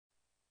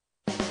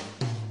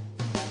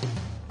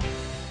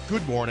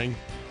Good morning,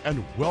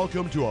 and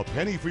welcome to A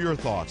Penny for Your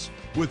Thoughts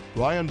with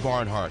Brian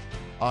Barnhart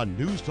on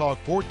News Talk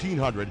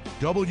 1400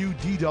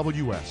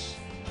 WDWS.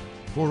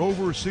 For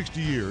over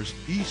 60 years,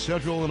 East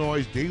Central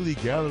Illinois' daily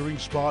gathering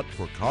spot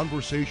for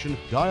conversation,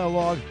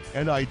 dialogue,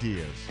 and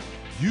ideas.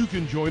 You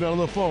can join on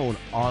the phone,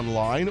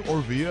 online, or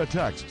via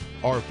text.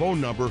 Our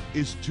phone number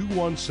is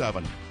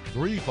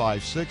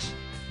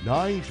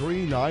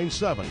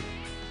 217-356-9397.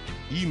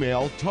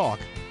 Email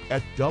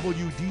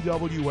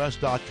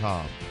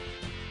talk@wdws.com.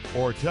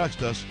 Or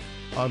text us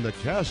on the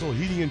Castle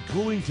Heating and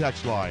Cooling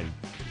text line,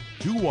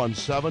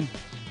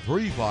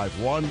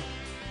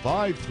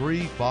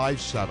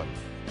 217-351-5357.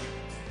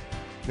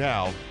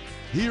 Now,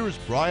 here's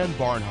Brian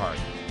Barnhart.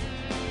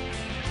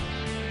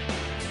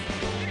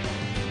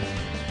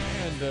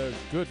 And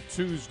good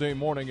Tuesday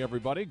morning,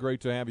 everybody.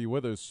 Great to have you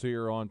with us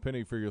here on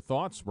Penny for Your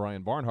Thoughts.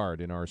 Brian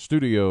Barnhart in our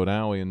studio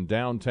now in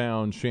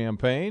downtown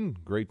Champaign.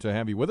 Great to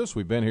have you with us.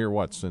 We've been here,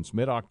 since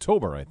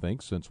mid-October, I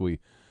think, since we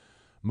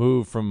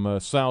moved from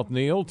South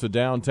Neal to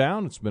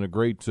downtown. It's been a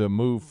great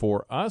move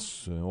for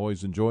us. I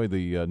always enjoy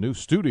the new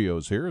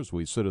studios here as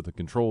we sit at the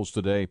controls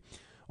today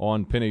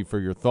on Penny for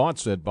Your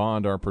Thoughts. Ed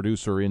Bond, our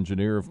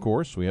producer-engineer, of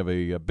course. We have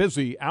a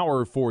busy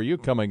hour for you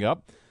coming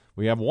up.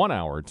 We have 1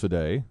 hour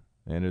today,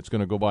 and it's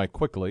going to go by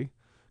quickly.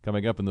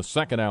 Coming up in the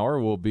second hour,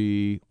 we'll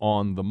be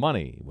on the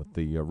money with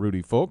the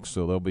Rudy folks,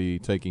 so they'll be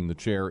taking the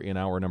chair in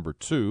hour number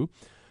 2.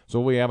 So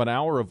we have an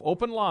hour of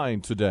open line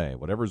today.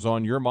 Whatever's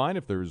on your mind,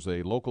 if there's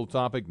a local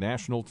topic,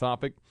 national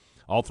topic,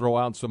 I'll throw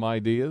out some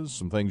ideas,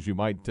 some things you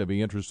might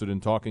be interested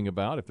in talking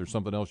about. If there's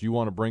something else you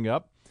want to bring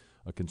up,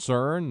 a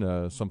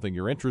concern, something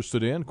you're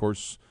interested in. Of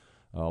course,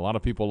 a lot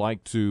of people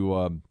like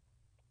to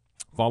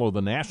follow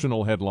the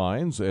national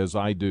headlines, as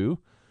I do,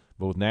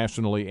 both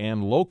nationally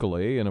and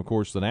locally. And, of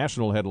course, the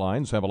national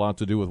headlines have a lot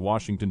to do with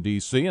Washington,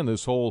 D.C., and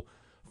this whole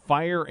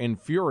Fire and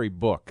Fury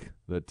book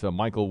that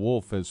Michael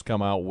Wolff has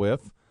come out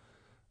with.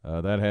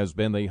 That has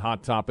been the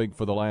hot topic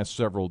for the last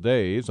several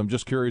days. I'm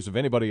just curious if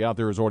anybody out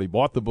there has already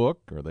bought the book,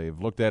 or they've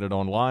looked at it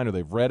online, or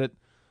they've read it,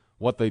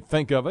 what they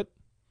think of it.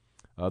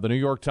 The New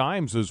York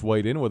Times has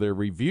weighed in with a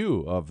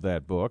review of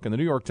that book, and the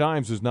New York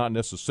Times is not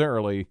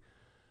necessarily,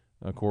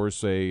 of course,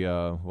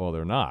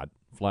 they're not,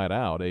 flat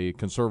out, a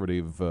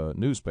conservative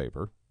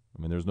newspaper. I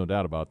mean, there's no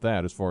doubt about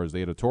that as far as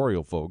the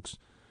editorial folks.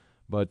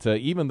 But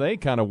even they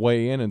kind of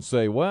weigh in and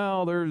say,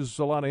 well, there's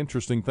a lot of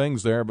interesting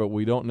things there, but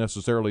we don't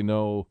necessarily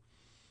know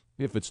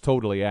if it's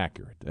totally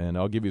accurate. And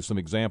I'll give you some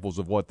examples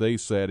of what they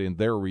said in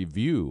their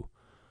review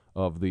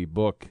of the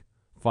book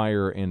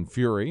Fire and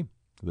Fury,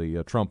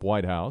 the Trump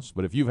White House.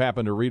 But if you've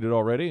happened to read it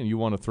already and you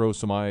want to throw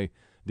some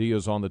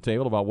ideas on the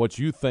table about what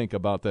you think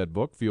about that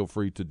book, feel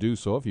free to do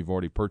so if you've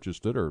already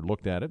purchased it or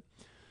looked at it.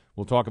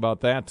 We'll talk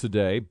about that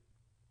today.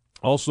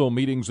 Also,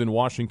 meetings in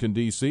Washington,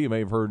 D.C. You may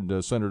have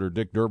heard Senator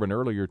Dick Durbin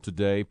earlier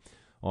today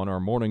on our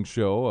morning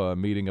show, a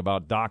meeting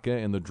about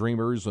DACA and the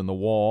Dreamers and the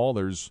wall.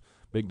 There's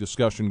big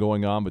discussion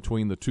going on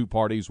between the two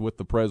parties with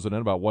the president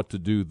about what to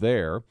do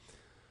there.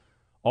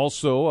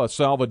 Also,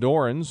 several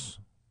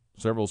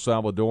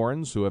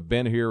Salvadorans who have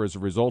been here as a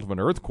result of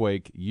an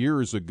earthquake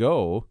years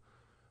ago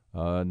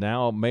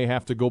now may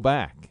have to go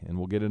back. And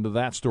we'll get into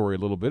that story a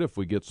little bit if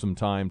we get some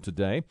time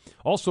today.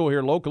 Also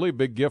here locally, a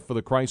big gift for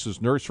the Crisis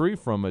Nursery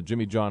from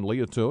Jimmy John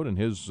Leotote and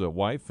his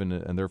wife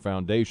and their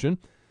foundation.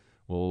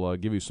 We'll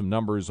give you some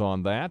numbers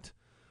on that.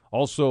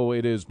 Also,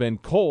 it has been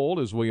cold,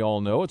 as we all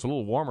know. It's a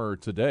little warmer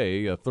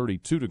today,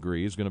 32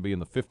 degrees, going to be in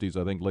the 50s,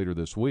 I think, later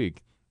this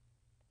week.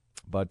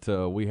 But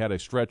we had a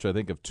stretch, I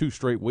think, of 2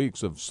 straight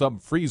weeks of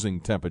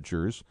sub-freezing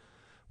temperatures,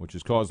 which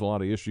has caused a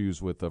lot of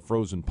issues with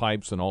frozen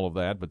pipes and all of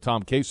that. But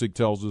Tom Kasich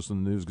tells us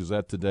in the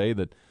News-Gazette today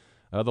that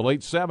the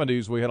late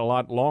 70s, we had a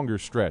lot longer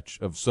stretch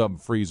of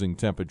sub-freezing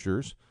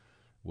temperatures.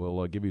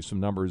 We'll give you some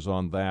numbers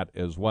on that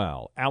as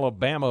well.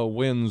 Alabama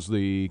wins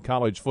the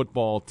college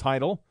football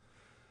title.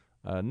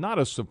 Not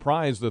a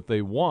surprise that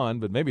they won,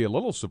 but maybe a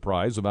little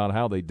surprise about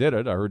how they did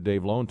it. I heard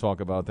Dave Lone talk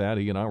about that.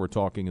 He and I were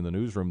talking in the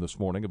newsroom this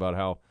morning about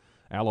how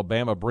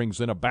Alabama brings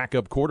in a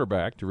backup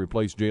quarterback to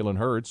replace Jalen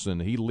Hurts,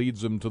 and he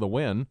leads them to the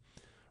win,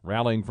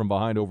 rallying from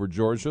behind over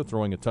Georgia,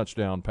 throwing a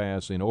touchdown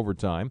pass in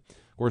overtime.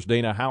 Of course,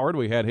 Dana Howard,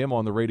 we had him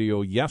on the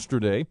radio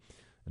yesterday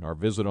in our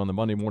visit on the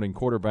Monday Morning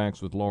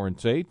Quarterbacks with Lauren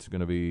Tate,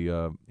 going to be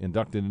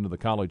inducted into the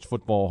College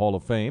Football Hall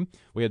of Fame.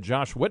 We had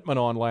Josh Whitman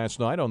on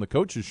last night on the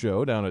Coaches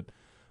Show down at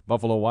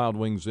Buffalo Wild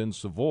Wings in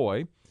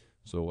Savoy.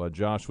 So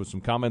Josh with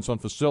some comments on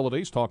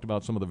facilities, talked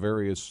about some of the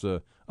various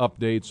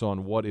updates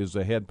on what is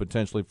ahead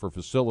potentially for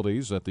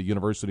facilities at the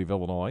University of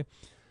Illinois.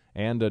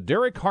 And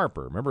Derek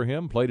Harper, remember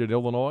him, played at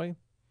Illinois,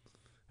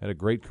 had a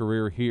great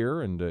career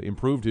here and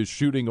improved his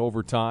shooting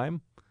over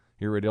time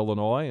here at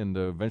Illinois and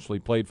eventually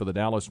played for the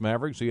Dallas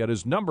Mavericks. He had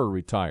his number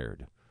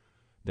retired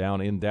down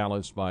in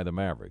Dallas by the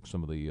Mavericks.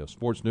 Some of the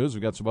sports news.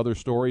 We've got some other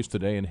stories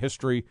today in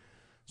history.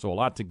 So a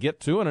lot to get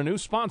to and a new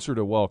sponsor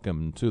to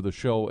welcome to the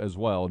show as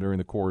well during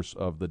the course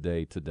of the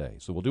day today.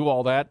 So we'll do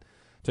all that.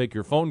 Take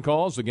your phone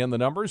calls. Again, the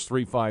numbers,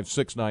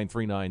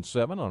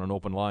 356-9397 on an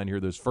open line here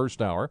this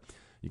first hour.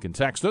 You can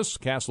text us,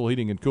 Castle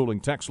Heating and Cooling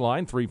text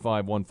line,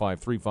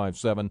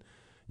 3515357.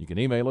 You can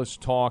email us,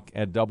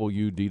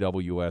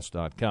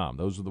 talk@wdws.com.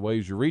 Those are the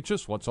ways you reach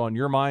us. What's on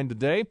your mind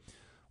today?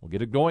 We'll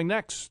get it going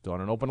next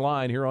on an open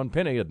line here on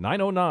Penny at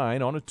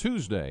 9:09 on a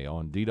Tuesday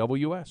on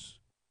DWS.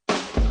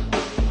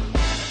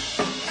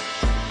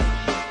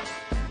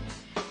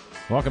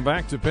 Welcome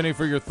back to Penny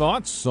for Your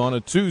Thoughts on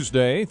a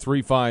Tuesday.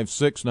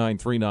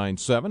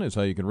 356-9397 is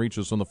how you can reach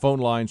us on the phone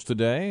lines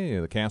today.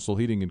 The Castle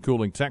Heating and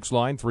Cooling text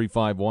line,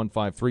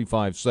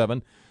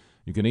 3515357.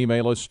 You can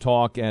email us,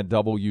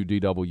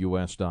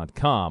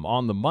 talk@wdws.com.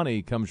 On the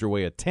Money comes your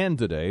way at 10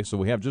 today, so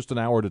we have just an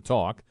hour to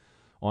talk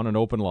on an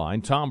open line.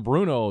 Tom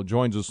Bruno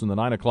joins us in the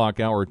 9 o'clock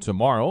hour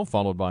tomorrow,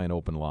 followed by an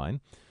open line.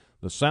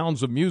 The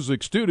Sounds of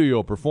Music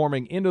Studio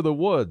performing Into the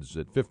Woods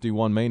at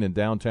 51 Main in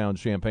downtown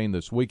Champaign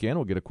this weekend.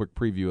 We'll get a quick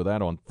preview of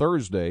that on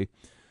Thursday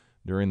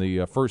during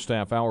the first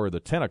half hour of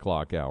the 10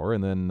 o'clock hour.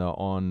 And then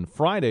on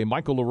Friday,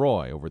 Michael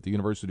Leroy over at the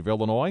University of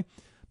Illinois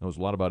knows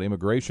a lot about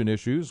immigration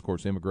issues. Of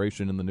course,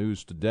 immigration in the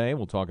news today.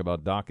 We'll talk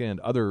about DACA and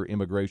other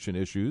immigration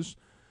issues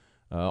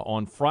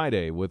on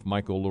Friday with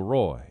Michael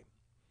Leroy.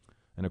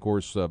 And, of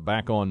course,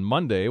 back on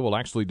Monday, we'll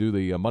actually do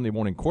the Monday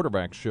morning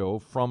quarterback show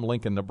from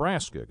Lincoln,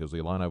 Nebraska, because the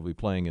Illini will be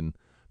playing in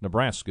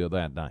Nebraska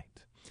that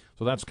night.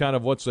 So that's kind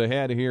of what's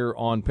ahead here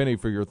on Penny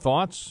for Your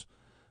Thoughts.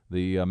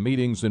 The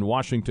meetings in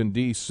Washington,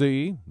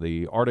 D.C.,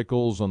 the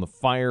articles on the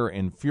Fire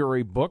and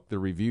Fury book, the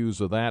reviews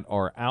of that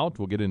are out.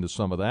 We'll get into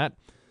some of that.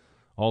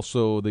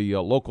 Also, the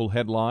local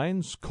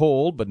headlines,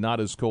 cold, but not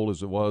as cold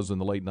as it was in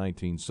the late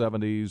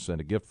 1970s, and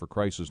a gift for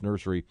Crisis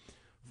Nursery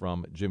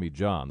from Jimmy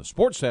John. The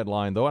sports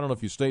headline, though, I don't know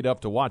if you stayed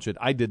up to watch it.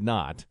 I did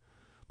not,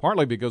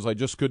 partly because I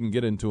just couldn't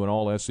get into an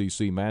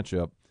all-SEC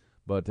matchup.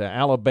 But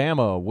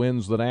Alabama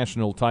wins the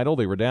national title.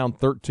 They were down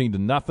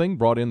 13-0,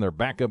 brought in their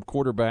backup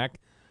quarterback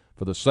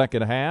for the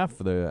second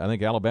half. I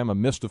think Alabama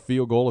missed a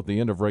field goal at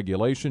the end of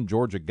regulation.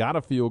 Georgia got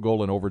a field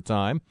goal in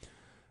overtime.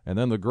 And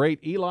then the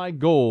great Eli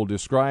Gold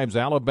describes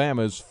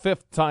Alabama's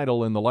fifth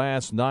title in the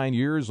last 9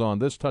 years on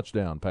this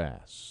touchdown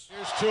pass.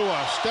 Here's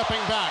Tua stepping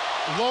back,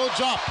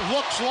 loads up,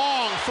 looks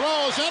long,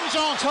 throws, end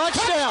zone,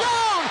 touchdown!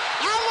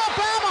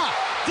 Alabama!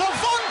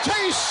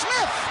 Devontae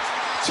Smith!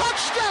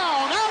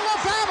 Touchdown,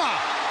 Alabama!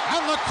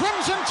 And the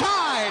Crimson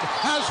Tide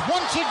has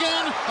once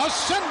again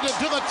ascended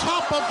to the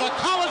top of the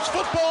college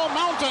football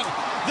mountain.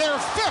 Their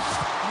fifth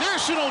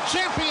national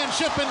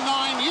championship in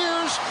 9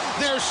 years,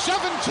 their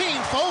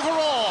 17th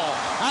overall.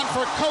 And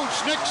for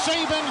Coach Nick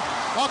Saban,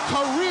 a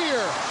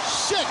career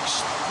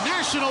sixth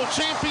national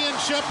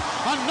championship,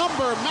 a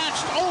number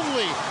matched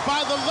only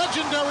by the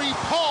legendary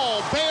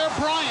Paul Bear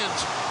Bryant.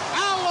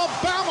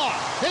 Alabama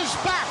is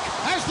back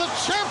as the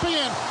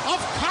champion of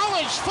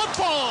college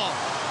football.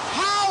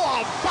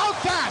 How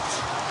about that?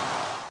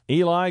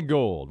 Eli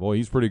Gold. Boy,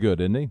 he's pretty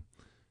good, isn't he?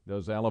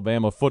 Does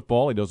Alabama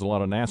football. He does a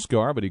lot of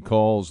NASCAR, but he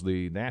calls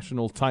the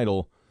national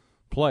title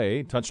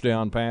play,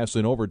 touchdown pass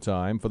in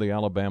overtime for the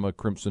Alabama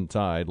Crimson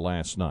Tide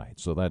last night.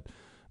 So that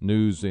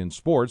news in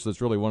sports,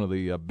 that's really one of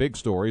the big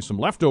stories. Some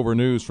leftover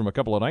news from a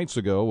couple of nights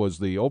ago was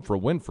the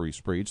Oprah Winfrey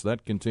speech.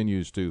 That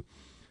continues to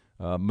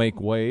make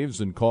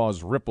waves and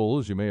cause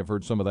ripples. You may have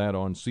heard some of that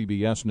on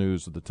CBS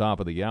News at the top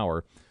of the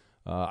hour.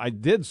 I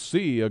did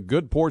see a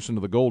good portion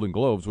of the Golden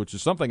Globes, which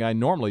is something I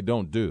normally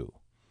don't do.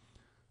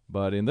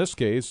 But in this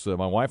case,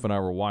 my wife and I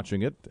were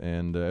watching it,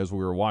 and as we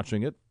were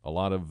watching it, a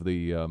lot of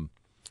the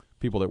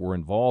people that were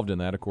involved in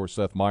that, of course,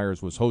 Seth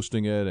Meyers was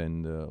hosting it,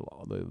 and the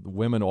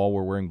women all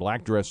were wearing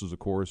black dresses, of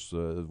course,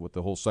 with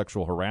the whole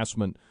sexual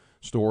harassment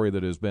story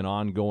that has been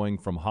ongoing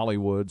from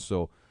Hollywood.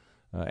 So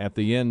at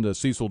the end,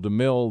 Cecil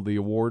DeMille, the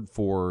award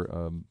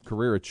for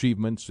career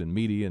achievements in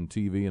media and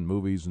TV and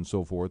movies and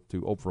so forth,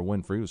 to Oprah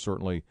Winfrey, who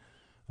certainly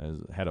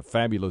had a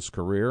fabulous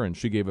career, and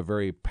she gave a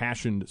very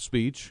passionate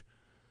speech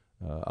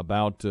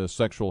about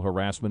sexual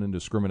harassment and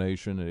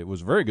discrimination. It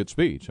was a very good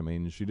speech. I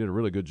mean, she did a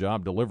really good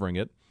job delivering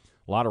it.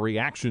 A lot of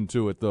reaction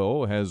to it,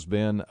 though, has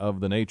been of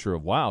the nature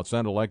of, wow, it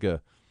sounded like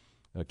a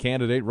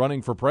candidate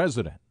running for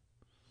president.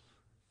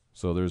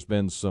 So there's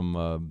been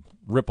some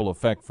ripple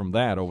effect from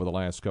that over the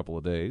last couple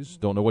of days.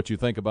 Don't know what you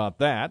think about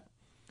that,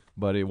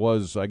 but it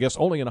was, I guess,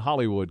 only in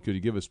Hollywood could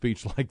you give a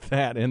speech like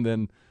that, and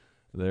then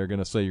they're going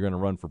to say you're going to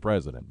run for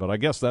president. But I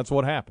guess that's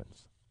what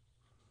happens.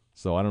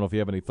 So I don't know if you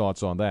have any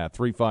thoughts on that.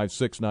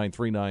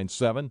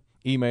 356-9397.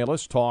 Email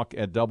us,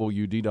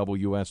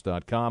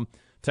 talk@wdws.com.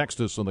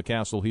 Text us on the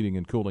Castle Heating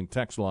and Cooling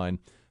text line,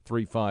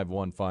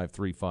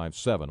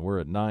 3515357. We're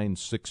at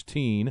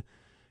 916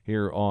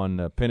 here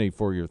on Penny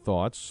for Your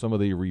Thoughts. Some of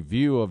the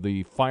review of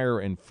the Fire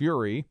and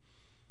Fury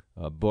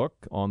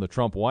book on the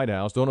Trump White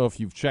House. Don't know if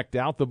you've checked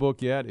out the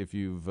book yet, if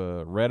you've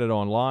read it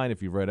online,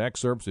 if you've read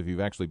excerpts, if you've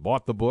actually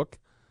bought the book.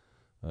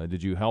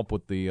 Did you help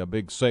with the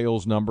big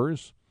sales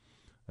numbers?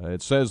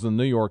 It says the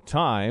New York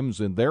Times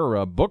in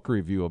their book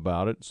review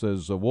about it,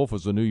 says Wolf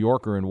is a New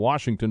Yorker in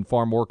Washington,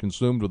 far more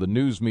consumed with the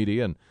news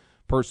media and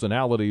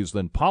personalities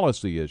than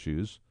policy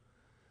issues.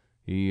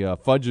 He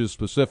fudges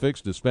specifics,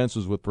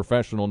 dispenses with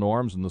professional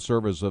norms in the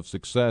service of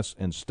success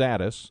and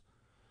status.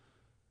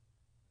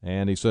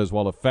 And he says,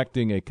 while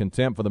affecting a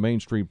contempt for the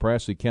mainstream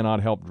press, he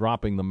cannot help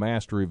dropping the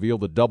mask to reveal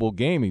the double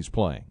game he's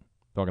playing.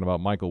 Talking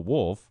about Michael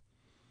Wolff.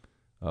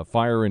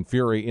 Fire and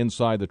Fury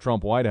Inside the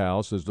Trump White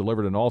House has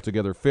delivered an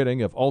altogether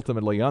fitting, if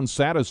ultimately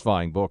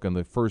unsatisfying, book on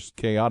the first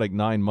chaotic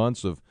 9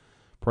 months of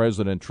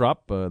President Trump.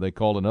 They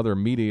called another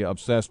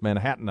media-obsessed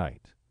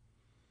Manhattanite.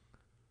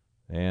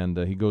 And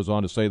he goes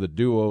on to say the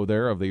duo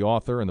there of the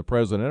author and the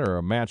president are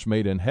a match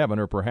made in heaven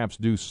or perhaps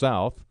due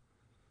south.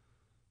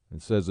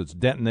 It says it's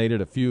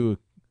detonated few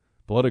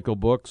political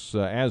books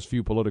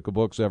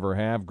ever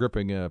have,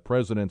 gripping a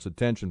president's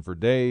attention for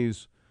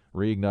days,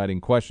 reigniting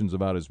questions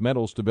about his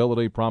mental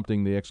stability,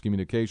 prompting the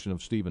excommunication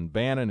of Stephen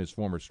Bannon, his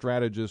former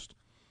strategist.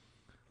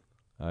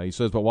 He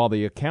says, but while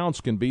the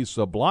accounts can be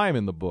sublime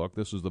in the book,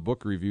 this is the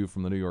book review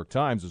from the New York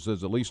Times, it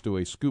says at least to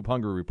a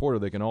scoop-hungry reporter,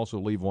 they can also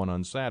leave one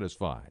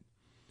unsatisfied.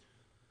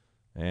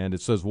 And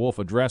it says Wolff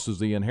addresses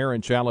the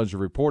inherent challenge of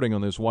reporting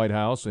on this White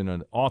House in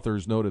an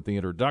author's note at the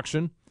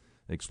introduction,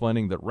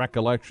 explaining that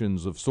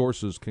recollections of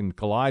sources can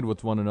collide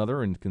with one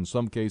another and in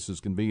some cases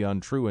can be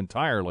untrue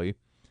entirely.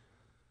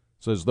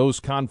 Says those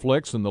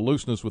conflicts and the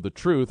looseness with the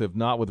truth, if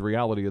not with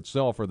reality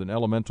itself, are the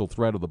elemental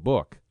thread of the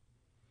book.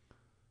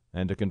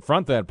 And to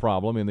confront that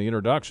problem, in the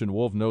introduction,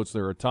 Wolff notes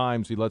there are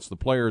times he lets the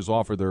players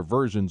offer their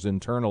versions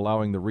in turn,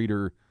 allowing the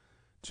reader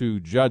to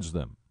judge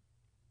them.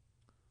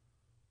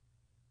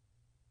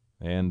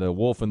 And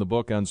Wolff in the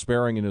book,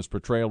 unsparing in his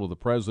portrayal of the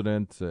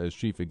president as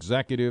chief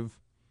executive.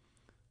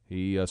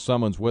 He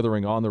summons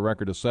withering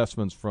on-the-record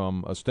assessments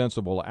from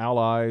ostensible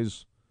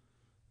allies.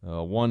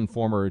 One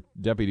former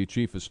deputy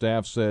chief of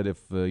staff said if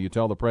you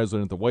tell the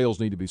president the whales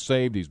need to be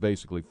saved, he's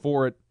basically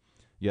for it.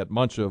 Yet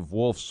much of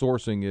Wolff's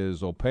sourcing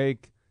is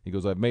opaque. He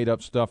goes, I've made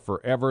up stuff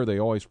forever. They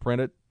always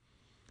print it.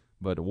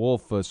 But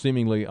Wolff,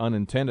 seemingly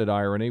unintended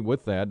irony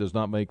with that, does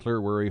not make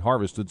clear where he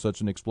harvested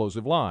such an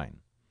explosive line.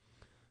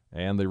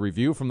 And the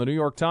review from the New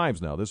York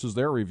Times now, this is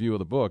their review of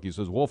the book. He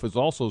says Wolff is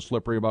also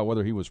slippery about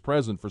whether he was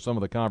present for some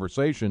of the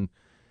conversation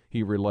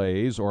he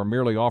relays or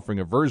merely offering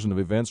a version of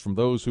events from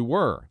those who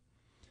were.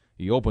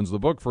 He opens the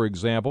book, for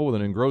example, with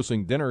an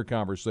engrossing dinner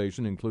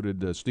conversation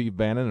included Steve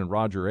Bannon and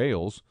Roger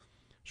Ailes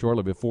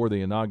shortly before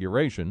the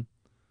inauguration,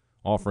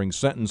 offering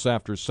sentence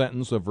after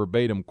sentence of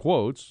verbatim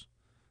quotes.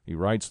 He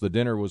writes the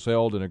dinner was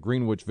held in a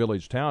Greenwich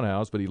Village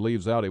townhouse, but he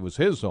leaves out it was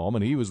his home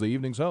and he was the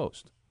evening's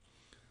host.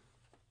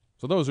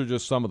 So those are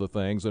just some of the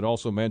things. It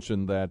also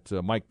mentioned that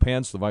Mike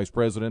Pence, the vice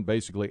president,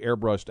 basically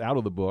airbrushed out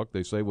of the book,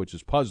 they say, which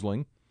is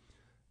puzzling,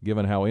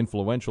 given how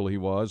influential he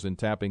was in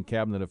tapping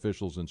cabinet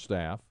officials and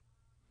staff.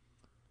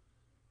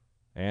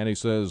 And he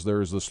says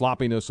there's the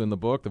sloppiness in the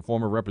book. The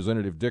former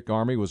Representative Dick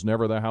Armey was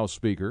never the House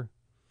Speaker.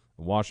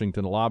 The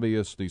Washington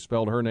lobbyist, he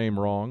spelled her name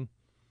wrong.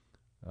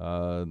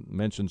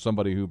 Mentioned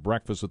somebody who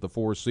breakfast at the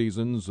Four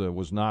Seasons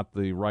was not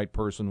the right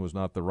person, was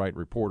not the right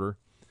reporter.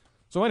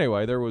 So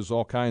anyway, there was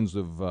all kinds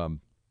of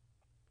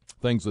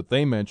things that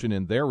they mention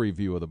in their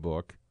review of the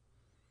book.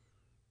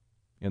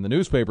 In the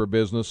newspaper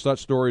business, such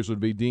stories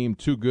would be deemed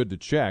too good to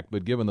check,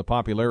 but given the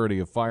popularity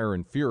of Fire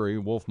and Fury,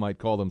 Wolff might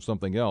call them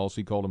something else.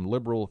 He called them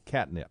liberal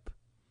catnip.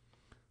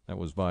 That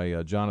was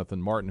by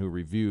Jonathan Martin, who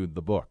reviewed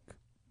the book.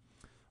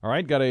 All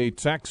right, got a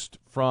text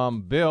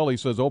from Bill. He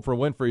says, Oprah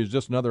Winfrey is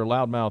just another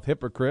loudmouth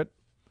hypocrite.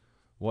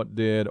 What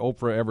did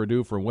Oprah ever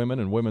do for women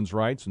and women's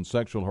rights and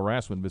sexual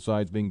harassment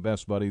besides being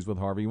best buddies with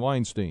Harvey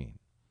Weinstein?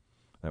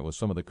 That was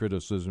some of the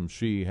criticism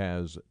she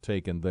has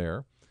taken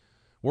there.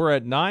 We're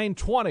at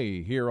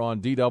 9:20 here on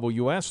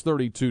DWS,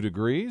 32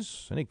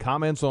 degrees. Any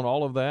comments on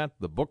all of that?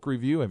 The book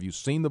review, have you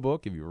seen the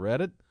book? Have you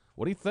read it?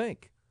 What do you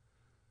think?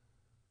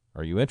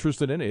 Are you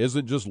interested in it? Is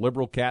it just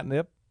liberal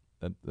catnip?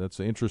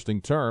 That's an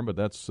interesting term, but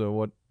that's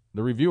what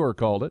the reviewer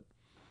called it.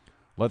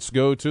 Let's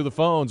go to the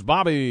phones.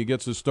 Bobby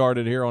gets us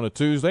started here on a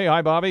Tuesday.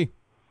 Hi, Bobby.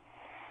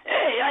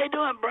 Hey, how you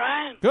doing,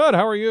 Brian? Good.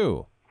 How are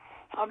you?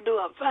 I'm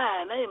doing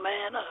fine. Hey,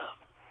 man,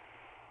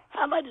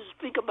 I'd like to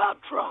speak about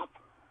Trump.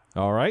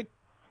 All right.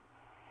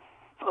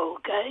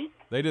 Okay.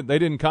 They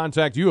didn't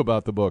contact you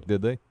about the book,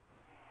 did they?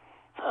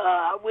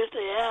 I wish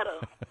they had.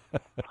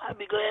 I'd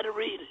be glad to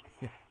read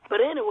it.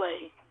 But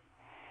anyway,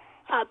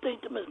 I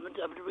think the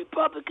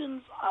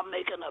Republicans are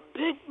making a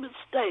big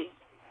mistake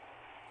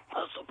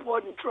of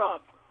supporting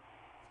Trump.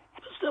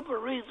 The simple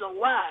reason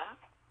why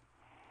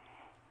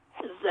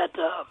is that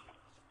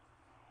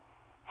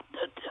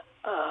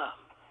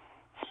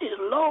he's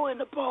low in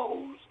the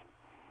polls.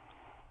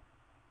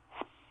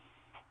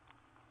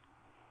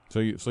 So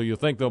you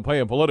think they'll pay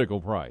a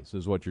political price,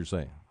 is what you're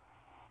saying?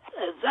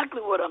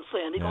 Exactly what I'm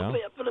saying. He's going to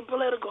pay a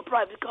political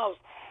price because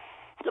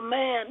the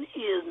man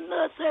is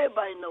nuts.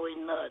 Everybody know he's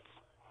nuts.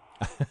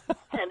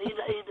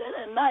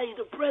 and now he's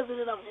the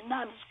president of the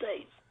United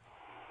States.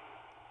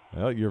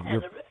 Well,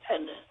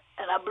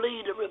 and I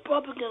believe the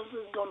Republicans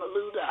is going to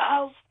lose the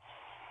House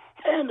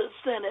and the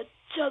Senate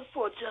just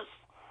for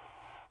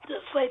the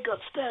sake of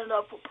standing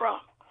up for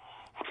Trump.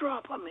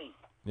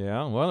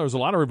 Yeah. Well, there's a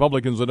lot of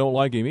Republicans that don't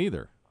like him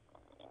either.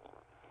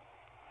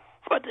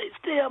 But they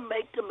still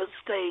make the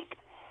mistake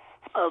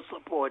of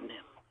supporting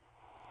him.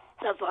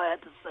 That's all I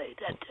have to say.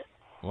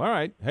 All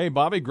right. Hey,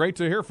 Bobby, great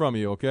to hear from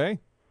you, okay?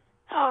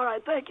 All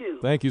right, thank you.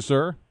 Thank you,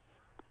 sir.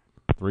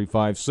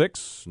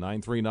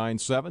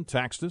 356-9397.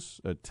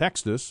 Taxes.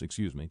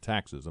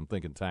 I'm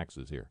thinking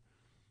taxes here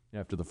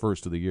after the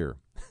first of the year.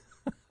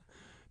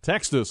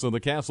 Text us on the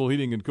Castle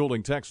Heating and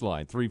Cooling text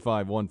line,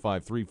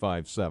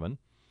 3515357.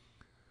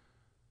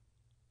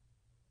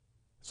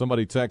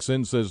 Somebody texts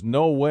in, says,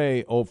 no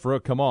way,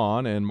 Oprah, come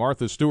on, and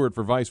Martha Stewart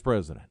for vice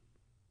president.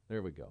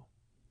 There we go.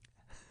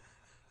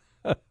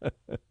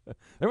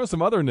 There were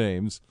some other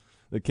names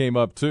that came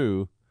up,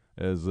 too,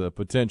 as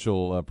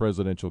potential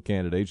presidential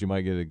candidates. You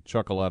might get a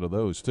chuckle out of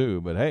those,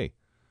 too. But, hey,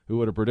 who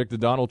would have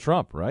predicted Donald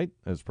Trump, right,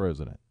 as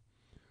president?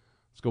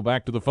 Let's go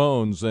back to the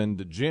phones,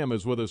 and Jim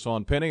is with us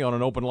on Penny on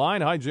an open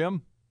line. Hi,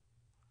 Jim.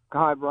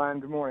 Hi,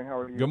 Brian. Good morning. How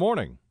are you? Good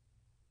morning.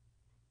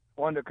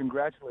 I wanted to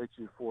congratulate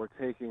you for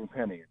taking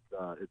Penny.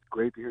 It's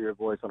great to hear your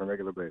voice on a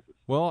regular basis.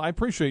 Well, I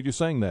appreciate you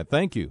saying that.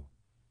 Thank you.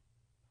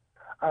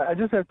 I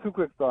just have two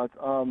quick thoughts.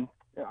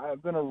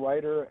 I've been a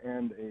writer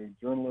and a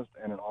journalist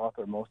and an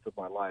author most of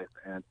my life,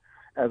 and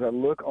as I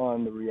look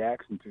on the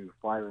reaction to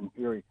Fire and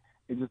Fury,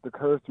 it just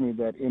occurs to me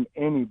that in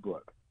any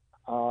book,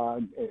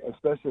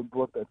 especially a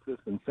book that's this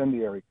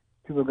incendiary,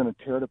 people are going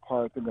to tear it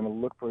apart. They're going to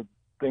look for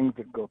things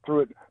that go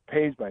through it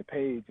page by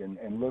page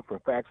and look for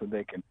facts that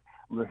they can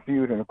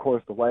refute. And, of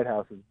course, the White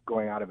House is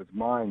going out of its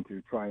mind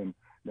to try and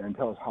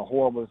tell us how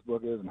horrible this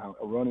book is and how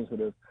erroneous it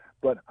is.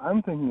 But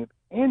I'm thinking if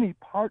any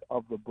part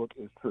of the book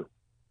is true,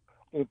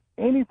 if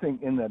anything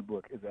in that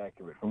book is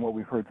accurate from what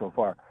we've heard so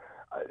far,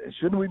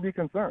 shouldn't we be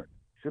concerned?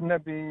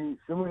 Shouldn't we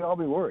all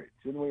be worried?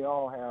 Shouldn't we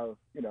all have,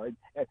 you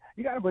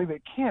got to believe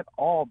it can't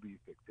all be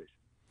fictitious.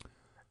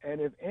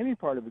 And if any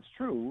part of it's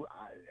true,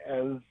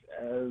 as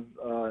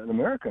an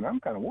American,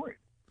 I'm kind of worried.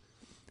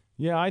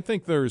 Yeah, I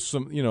think there's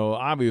some,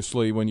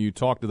 obviously when you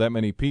talk to that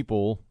many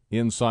people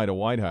inside a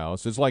White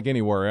House, it's like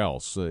anywhere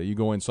else. You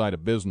go inside a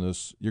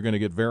business, you're going to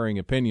get varying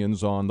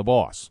opinions on the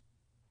boss.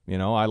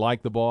 I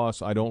like the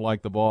boss. I don't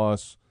like the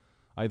boss.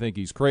 I think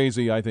he's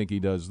crazy. I think he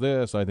does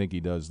this. I think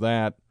he does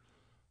that.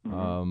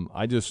 Mm-hmm.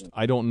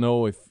 I don't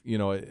know if,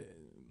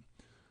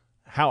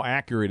 how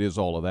accurate is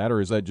all of that,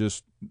 or is that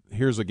just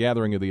here's a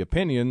gathering of the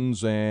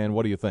opinions, and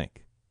what do you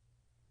think?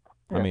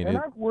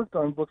 Yeah, I've worked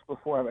on books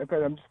before. In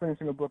fact, I'm just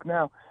finishing a book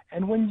now.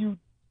 And when you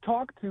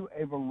talk to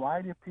a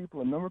variety of people,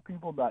 a number of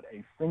people about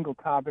a single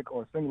topic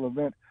or a single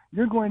event,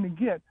 you're going to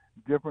get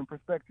different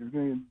perspectives,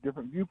 you're going to get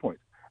different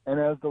viewpoints. And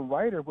as the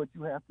writer, what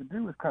you have to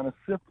do is kind of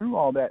sift through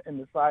all that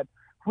and decide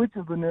which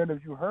of the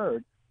narratives you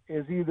heard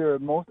is either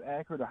most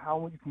accurate or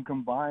how you can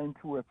combine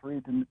two or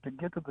three to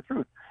get to the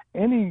truth.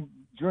 Any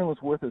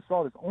journalist worth his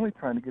salt is only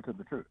trying to get to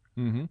the truth.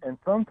 Mm-hmm. And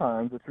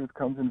sometimes the truth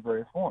comes in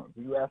various forms.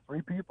 If you ask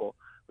three people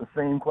the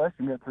same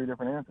question, you get three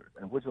different answers.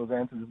 And which of those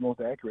answers is most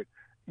accurate,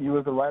 you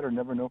as a writer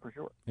never know for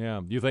sure.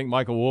 Yeah. Do you think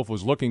Michael Wolff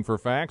was looking for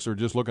facts or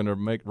just looking to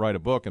write a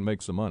book and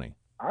make some money?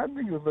 I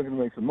think he was looking to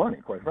make some money,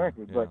 quite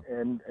frankly. Yeah. But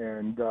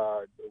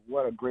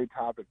what a great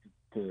topic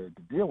to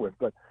deal with.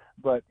 But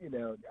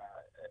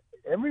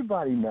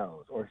everybody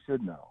knows or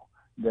should know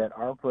that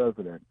our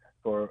president,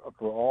 for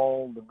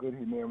all the good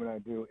he may or may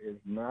not do, is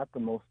not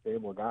the most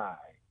stable guy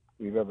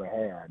we've ever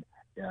had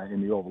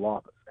in the Oval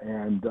Office.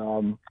 And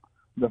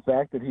the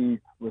fact that he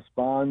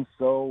responds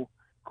so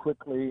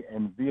quickly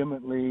and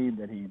vehemently,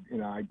 that he,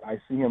 I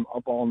see him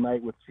up all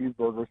night with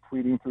cheeseburgers,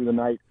 tweeting through the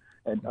night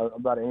and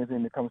about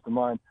anything that comes to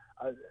mind.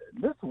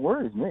 This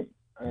worries me.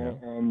 Yeah.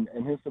 And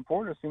his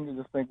supporters seem to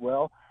just think,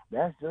 well,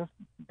 that's just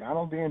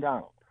Donald being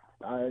Donald.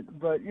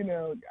 But,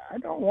 I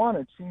don't want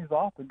to cheese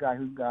off the guy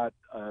who's got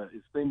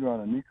his finger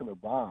on a nuclear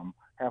bomb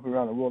halfway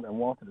around the world and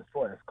wants to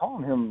destroy us.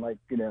 Calling him,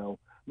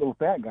 little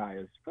fat guy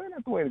is really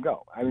not the way to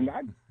go. I mean,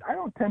 I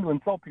don't tend to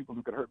insult people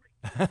who could hurt me.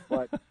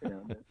 But,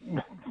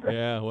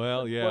 yeah,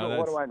 well, yeah.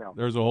 What do I know?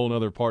 There's a whole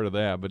other part of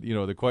that. But,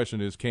 the question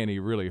is, can he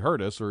really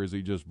hurt us, or is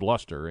he just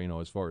bluster,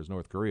 as far as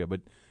North Korea?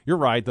 But you're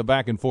right, the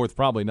back and forth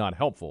probably not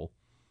helpful.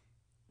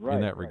 Right,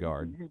 in that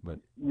regard. But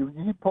you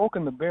keep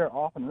poking the bear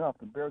often enough,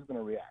 the bear's going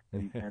to react,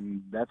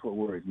 and that's what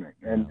worries me.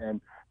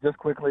 And just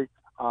quickly,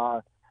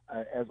 as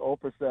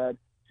Oprah said,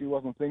 she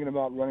wasn't thinking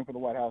about running for the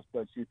White House,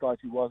 but she thought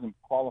she wasn't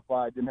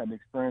qualified, didn't have the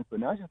experience. But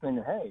now she's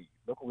thinking, hey,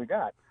 look what we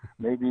got.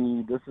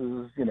 Maybe this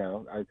is,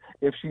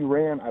 if she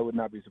ran, I would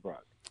not be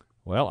surprised.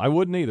 Well, I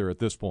wouldn't either at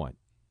this point.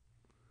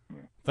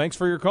 Yeah. Thanks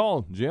for your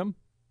call, Jim.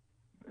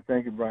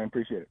 Thank you, Brian.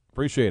 Appreciate it.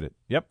 Appreciate it.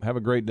 Yep, have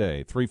a great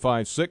day.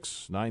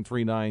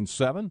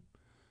 356-9397.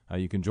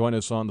 You can join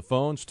us on the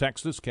phones.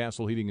 Text us,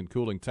 Castle Heating and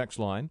Cooling text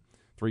line,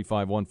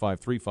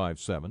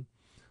 3515357.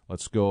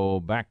 Let's go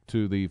back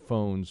to the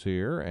phones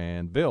here,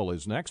 and Bill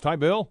is next. Hi,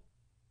 Bill.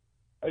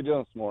 How you doing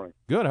this morning?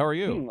 Good. How are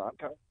you? I'm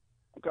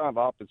kind of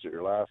opposite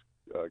your last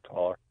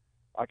caller.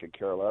 I could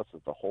care less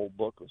if the whole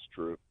book was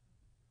true.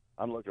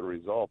 I'm looking at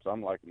results.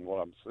 I'm liking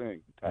what I'm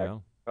seeing.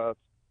 Tax cuts,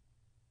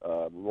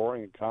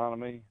 roaring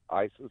economy,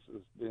 ISIS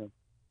has been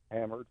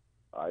hammered.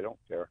 I don't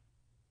care.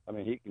 I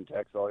mean, he can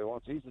text all he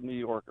wants. He's a New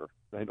Yorker.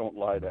 They don't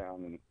lie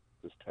down and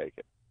just take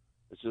it.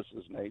 It's just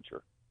his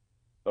nature.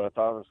 But I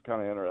thought it was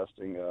kind of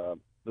interesting.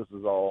 This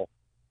is all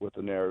with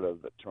the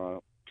narrative that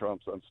Trump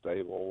Trump's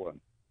unstable, and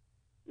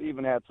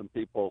even had some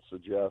people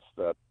suggest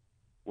that,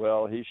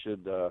 well, he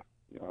should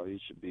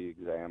be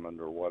examined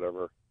or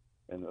whatever.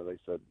 And they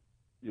said,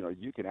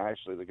 you can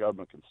actually, the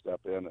government can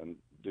step in and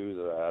do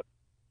that,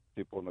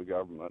 people in the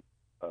government,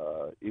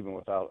 even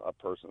without a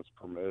person's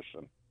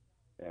permission.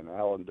 And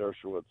Alan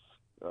Dershowitz,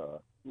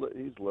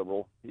 he's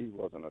liberal. He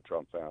wasn't a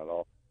Trump fan at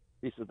all.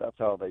 He said that's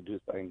how they do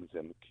things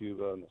in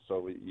Cuba and the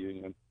Soviet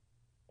Union.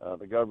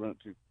 The government,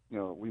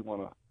 we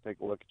want to take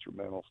a look at your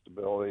mental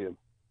stability, and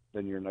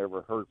then you're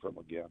never heard from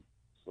again.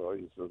 So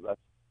he says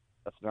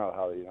that's not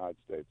how the United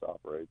States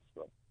operates.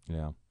 So.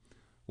 Yeah.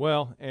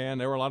 Well, and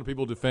there were a lot of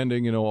people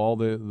defending, all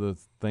the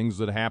things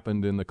that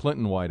happened in the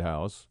Clinton White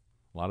House.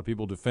 A lot of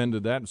people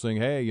defended that and saying,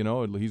 hey,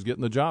 he's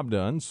getting the job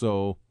done.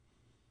 So,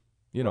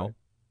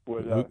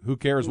 Right. who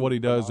cares what he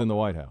does in the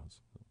White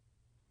House?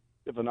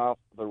 If an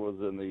author was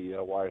in the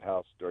White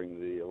House during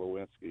the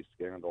Lewinsky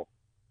scandal,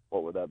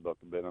 what would that book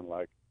have been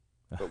like?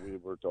 But we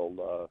were told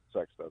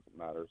sex doesn't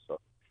matter. So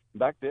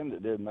back then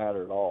it didn't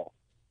matter at all.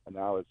 And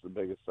now it's the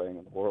biggest thing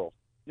in the world.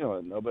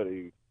 And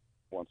nobody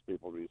wants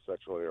people to be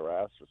sexually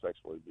harassed or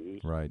sexually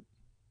abused. Right.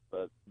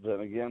 But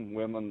then again,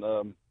 women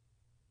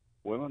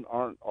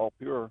aren't all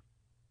pure.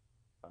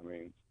 I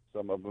mean,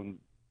 some of them,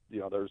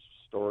 there's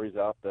stories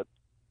out that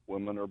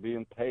women are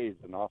being paid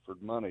and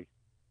offered money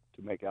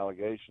to make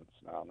allegations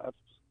now, and that's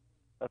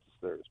a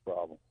serious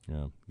problem.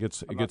 Yeah,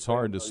 it gets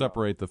hard to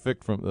separate the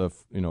fact from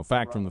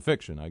the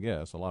fiction, I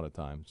guess, a lot of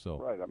times. So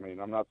right. I mean,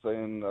 I'm not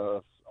saying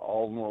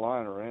all of them are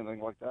lying or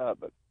anything like that,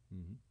 but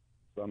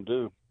some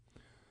do.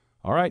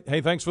 All right.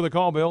 Hey, thanks for the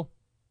call, Bill.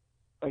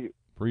 Thank you.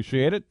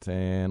 Appreciate it.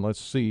 And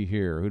let's see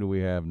here. Who do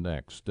we have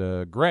next?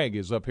 Greg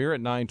is up here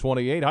at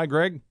 928. Hi,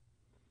 Greg.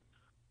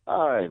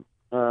 Hi.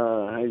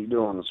 How you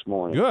doing this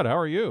morning? Good. How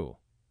are you?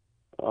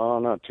 Oh,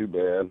 not too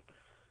bad.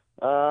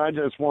 I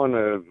just want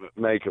to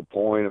make a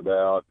point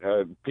about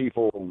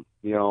people,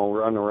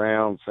 running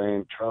around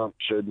saying Trump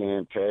shouldn't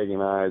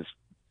antagonize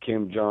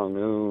Kim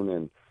Jong-un,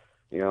 and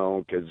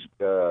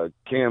because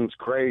Kim's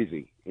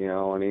crazy,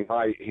 and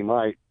he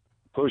might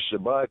push the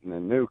button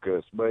and nuke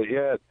us, but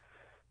yet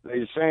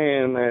they're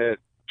saying that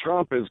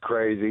Trump is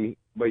crazy,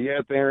 but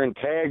yet they're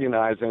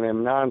antagonizing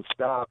him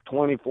nonstop,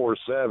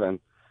 24/7.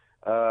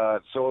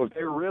 So if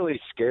they're really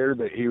scared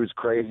that he was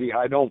crazy,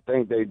 I don't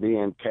think they'd be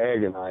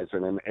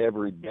antagonizing him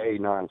every day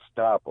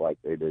nonstop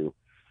like they do.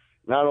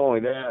 Not only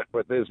that,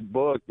 but this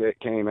book that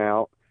came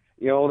out,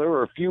 there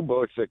were a few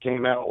books that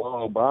came out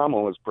while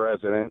Obama was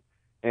president,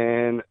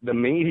 and the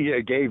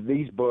media gave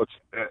these books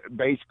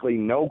basically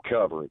no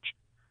coverage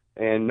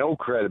and no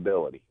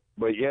credibility.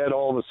 But yet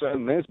all of a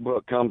sudden this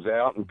book comes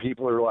out and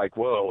people are like,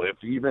 well,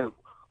 if even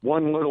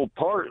one little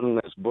part in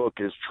this book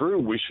is true,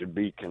 we should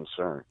be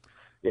concerned.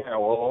 Yeah,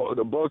 well,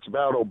 the books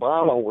about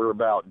Obama were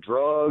about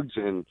drugs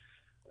and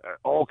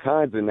all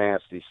kinds of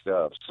nasty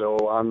stuff.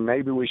 So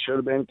maybe we should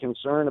have been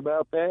concerned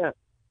about that.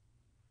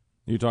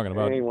 You're talking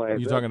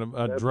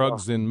about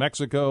drugs in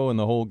Mexico and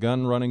the whole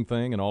gun running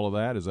thing and all of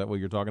that? Is that what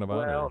you're talking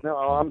about? Well, no,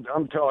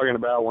 I'm talking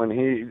about when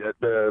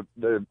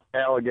the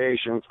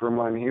allegations from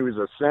when he was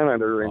a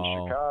senator in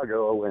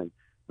Chicago, and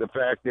the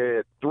fact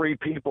that 3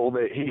 people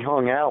that he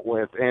hung out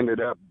with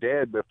ended up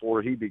dead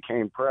before he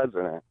became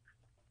president.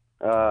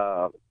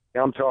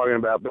 I'm talking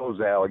about those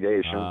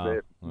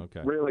allegations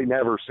that really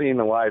never seen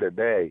the light of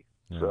day.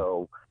 Yeah.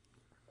 So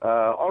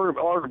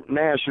our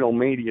national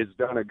media has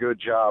done a good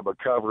job of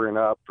covering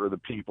up for the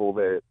people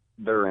that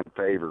they're in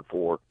favor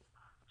for.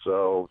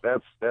 So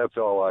that's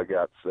all I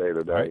got to say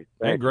today. Right.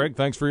 Hey, Greg,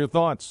 thanks for your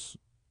thoughts.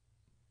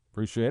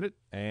 Appreciate it.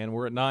 And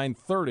we're at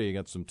 9:30.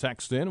 Got some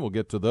text in. We'll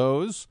get to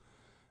those.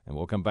 And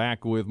we'll come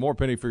back with more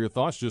Penny for Your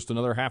Thoughts. Just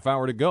another half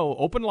hour to go.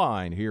 Open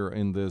line here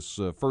in this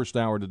first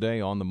hour today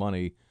on The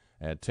Money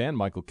at 10.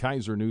 Michael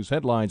Kaiser, news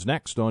headlines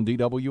next on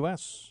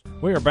DWS.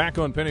 We are back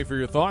on Penny for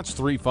Your Thoughts.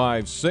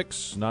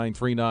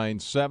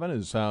 356-9397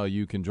 is how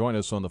you can join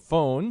us on the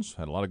phones.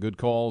 Had a lot of good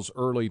calls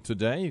early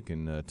today. You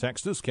can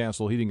text us,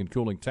 Castle Heating and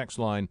Cooling text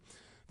line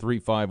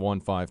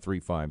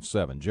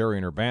 3515357. Jerry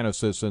in Urbana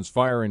says, since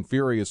Fire and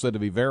Fury is said to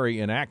be very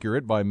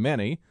inaccurate by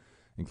many,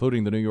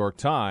 including the New York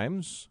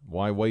Times,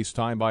 why waste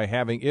time by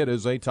having it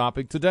as a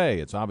topic today?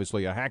 It's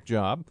obviously a hack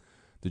job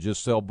to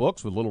just sell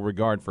books with little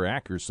regard for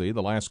accuracy.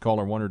 The last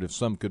caller wondered if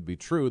some could be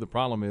true. The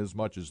problem is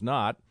much is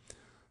not.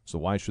 So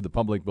why should the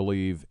public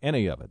believe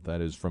any of it?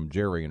 That is from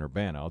Jerry in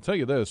Urbana. I'll tell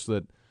you this,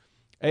 that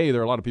A, there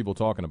are a lot of people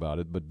talking about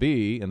it, but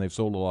B, and they've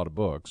sold a lot of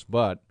books,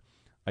 but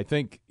I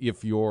think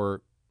if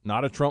you're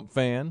not a Trump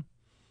fan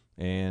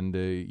and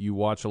you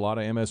watch a lot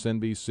of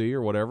MSNBC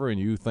or whatever and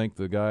you think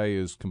the guy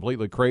is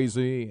completely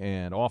crazy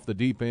and off the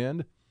deep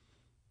end,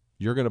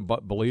 you're going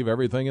to believe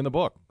everything in the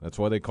book. That's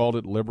why they called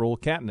it liberal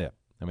catnip.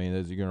 I mean,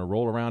 you're going to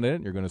roll around in it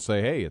and you're going to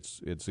say, hey,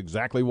 it's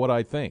exactly what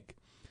I think.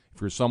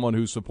 If you're someone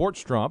who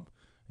supports Trump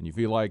and you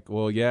feel like,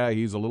 well, yeah,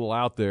 he's a little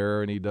out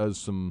there and he does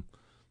some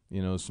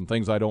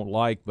things I don't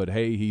like, but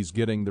hey, he's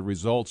getting the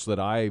results that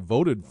I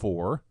voted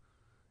for.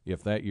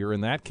 If that you're in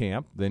that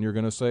camp, then you're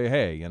going to say,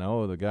 hey,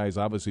 the guy's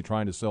obviously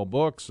trying to sell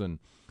books and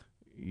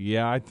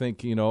Yeah, I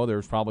think,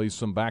 there's probably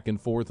some back and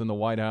forth in the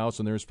White House,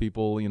 and there's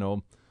people,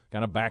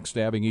 kind of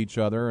backstabbing each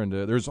other, and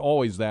there's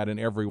always that in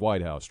every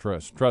White House.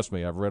 Trust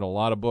me, I've read a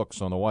lot of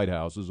books on the White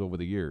Houses over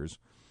the years.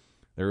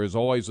 There is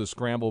always a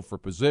scramble for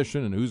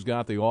position and who's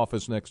got the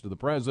office next to the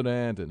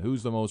president and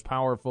who's the most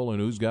powerful and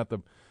who's got the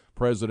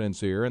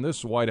president's ear. And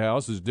this White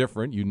House is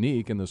different,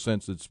 unique in the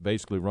sense it's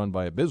basically run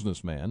by a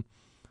businessman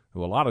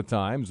who a lot of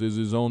times is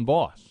his own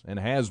boss and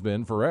has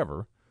been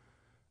forever.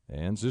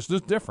 And it's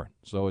just different.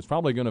 So it's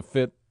probably going to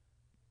fit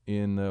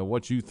in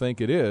what you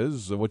think it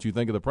is, what you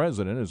think of the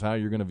president is how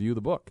you're going to view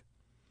the book.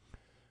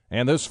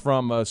 And this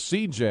from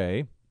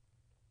CJ.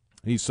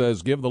 He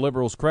says, give the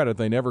liberals credit.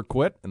 They never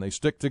quit, and they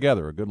stick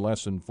together. A good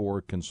lesson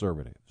for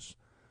conservatives.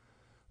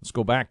 Let's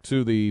go back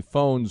to the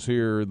phones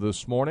here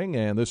this morning,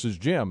 and this is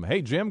Jim.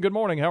 Hey, Jim, good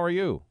morning. How are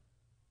you?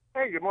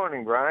 Hey, good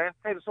morning, Brian.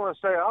 Hey, just want to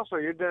say also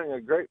you're doing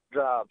a great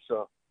job,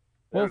 so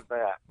there's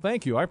that.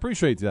 Thank you. I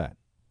appreciate that.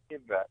 You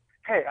bet.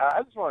 Hey,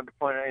 I just wanted to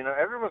point out,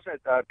 everyone said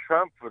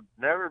Trump would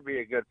never be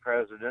a good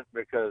president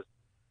because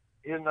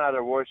he's not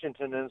a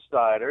Washington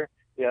insider.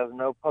 He has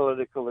no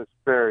political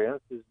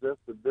experience. He's just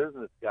a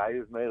business guy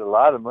who's made a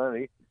lot of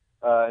money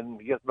and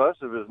gets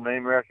most of his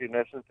name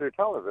recognition through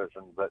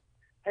television. But,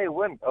 hey,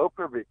 wouldn't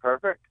Oprah be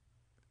perfect?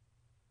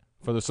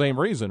 For the same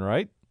reason,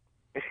 right?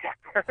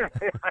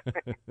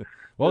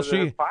 Well, the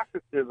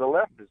hypocrisy of the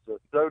left is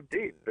just so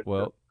deep.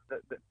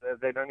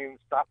 They don't even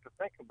stop to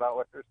think about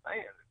what they're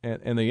saying.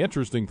 And the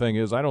interesting thing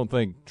is, I don't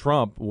think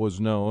Trump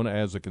was known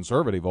as a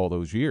conservative all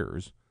those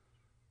years,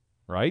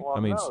 right?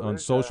 Well, on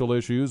social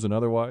issues and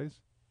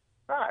otherwise.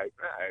 Right.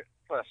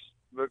 Plus,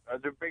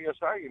 the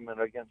biggest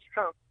argument against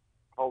Trump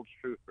holds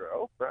true for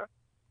Oprah.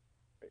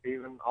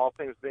 Even all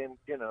things being,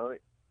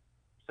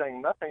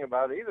 saying nothing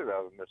about either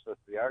of them. It's just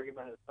the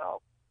argument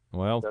itself.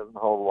 Well, it doesn't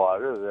hold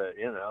water. That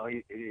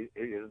he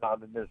is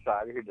not an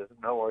insider. He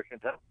doesn't know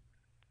Washington.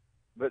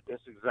 But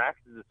it's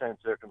exactly the same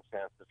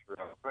circumstances for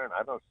Oprah, and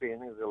I don't see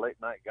any of the late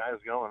night guys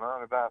going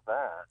on about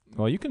that.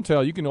 Well, you can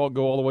tell. You can all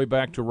go all the way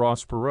back to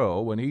Ross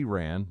Perot when he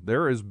ran.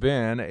 There has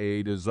been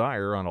a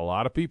desire on a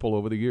lot of people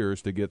over the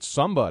years to get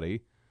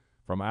somebody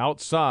from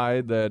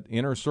outside that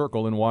inner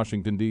circle in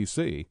Washington,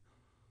 D.C.,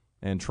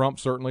 and Trump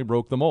certainly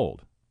broke the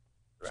mold.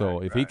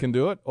 So if he can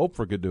do it,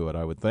 Oprah could do it,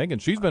 I would think.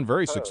 And she's been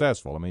very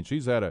successful. I mean,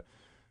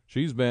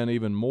 she's been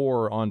even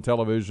more on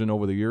television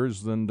over the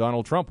years than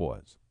Donald Trump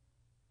was.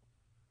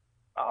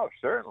 Oh,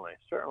 certainly.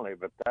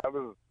 But that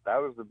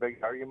was the big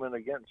argument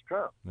against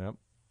Trump. Yep.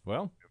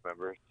 Well,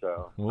 remember?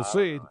 So we'll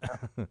see.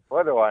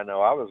 What do I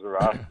know? I was a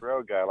Ross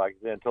Perot guy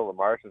until the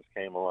Martians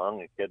came along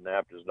and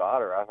kidnapped his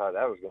daughter. I thought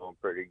that was going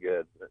pretty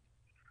good. But,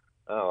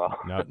 oh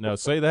well. Now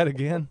say that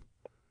again.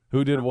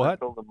 Who did what?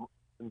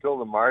 Until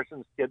the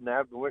Martians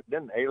kidnapped.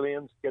 Didn't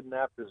aliens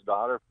kidnap his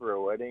daughter for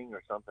a wedding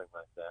or something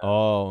like that?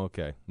 Oh,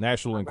 okay.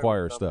 National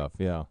Enquirer stuff.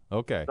 Yeah.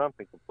 Okay.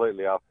 Something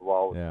completely off the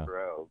wall with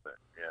Perot. But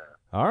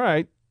yeah. All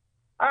right.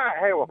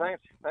 Hey, well,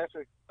 thanks. Nice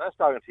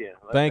talking to you.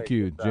 Thank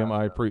you, Jim.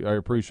 I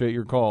appreciate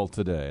your call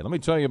today. Let me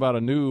tell you about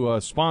a new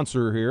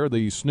sponsor here,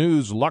 the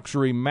Snooze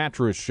Luxury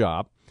Mattress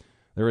Shop.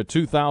 They're at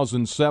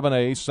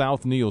 2007A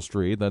South Neal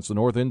Street. That's the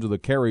north end of the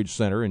Carriage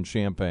Center in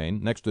Champaign,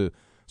 next to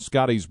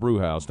Scotty's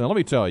Brewhouse. Now, let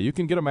me tell you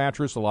can get a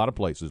mattress a lot of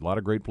places, a lot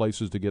of great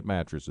places to get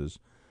mattresses.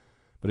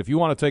 But if you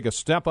want to take a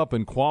step up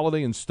in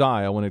quality and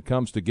style when it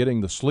comes to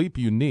getting the sleep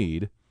you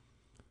need,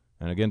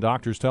 and again,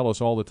 doctors tell us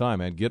all the time,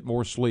 man, get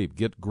more sleep,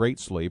 get great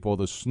sleep. Well,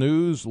 the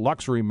Snooze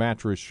Luxury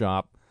Mattress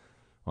Shop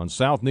on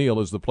South Neal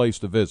is the place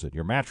to visit.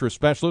 Your mattress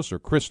specialists are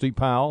Christy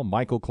Powell,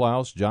 Michael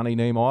Klaus, Johnny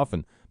Nameoff,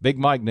 and Big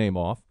Mike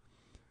Nameoff.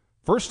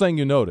 First thing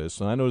you notice,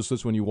 and I noticed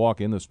this when you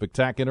walk in, the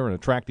spectacular and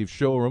attractive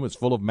showroom is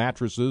full of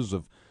mattresses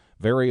of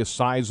various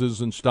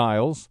sizes and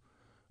styles.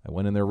 I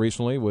went in there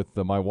recently with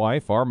my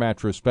wife. Our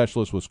mattress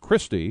specialist was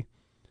Christy.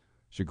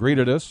 She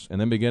greeted us and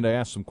then began to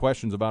ask some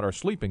questions about our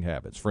sleeping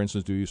habits. For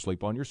instance, do you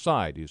sleep on your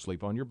side? Do you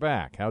sleep on your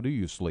back? How do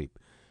you sleep?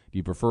 Do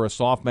you prefer a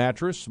soft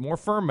mattress, more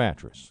firm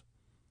mattress?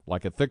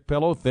 Like a thick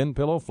pillow, thin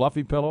pillow,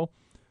 fluffy pillow?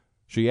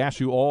 She asks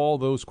you all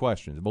those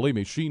questions. Believe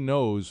me, she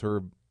knows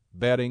her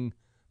bedding,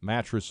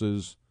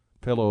 mattresses,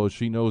 pillows.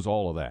 She knows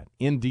all of that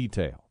in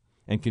detail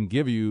and can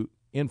give you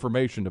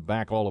information to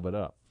back all of it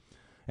up.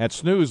 At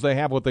Snooze, they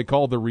have what they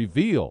call the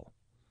Reveal.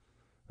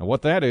 Now,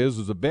 what that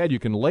is a bed you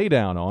can lay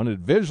down on. It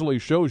visually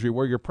shows you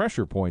where your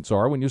pressure points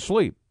are when you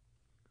sleep.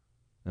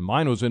 And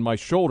mine was in my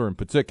shoulder in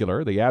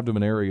particular, the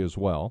abdomen area as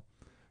well.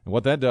 And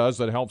what that does,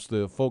 that helps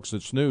the folks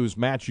at Snooze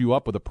match you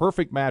up with a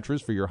perfect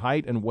mattress for your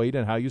height and weight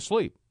and how you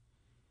sleep.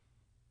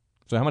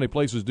 So how many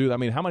places do that? I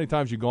mean, how many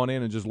times you gone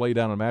in and just lay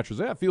down on a mattress?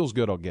 Yeah, it feels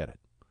good, I'll get it.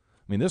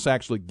 I mean, this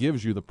actually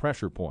gives you the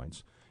pressure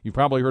points. You've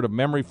probably heard of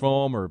memory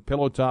foam or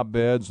pillow top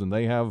beds, and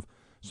they have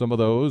some of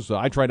those.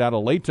 I tried out a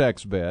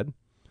latex bed.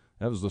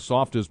 That was the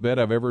softest bed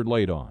I've ever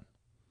laid on.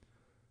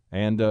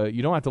 And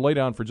you don't have to lay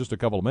down for just a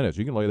couple of minutes.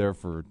 You can lay there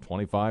for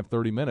 25,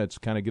 30 minutes,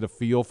 kind of get a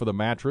feel for the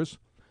mattress.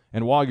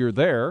 And while you're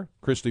there,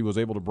 Christy was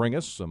able to bring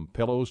us some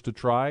pillows to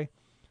try,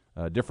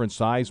 different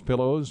size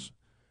pillows.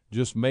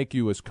 just make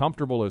you as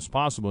comfortable as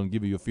possible and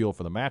give you a feel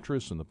for the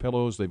mattress and the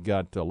pillows. They've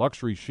got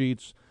luxury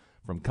sheets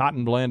from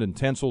cotton blend and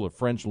tencel to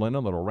French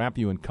linen that'll wrap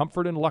you in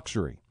comfort and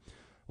luxury.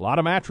 A lot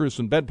of mattress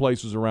and bed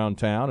places around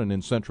town and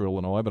in central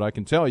Illinois, but I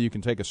can tell you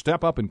can take a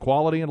step up in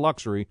quality and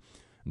luxury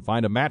and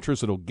find a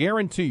mattress that'll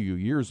guarantee you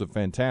years of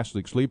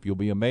fantastic sleep. You'll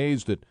be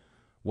amazed at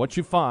what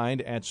you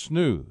find at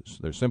Snooze.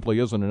 There simply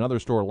isn't another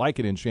store like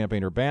it in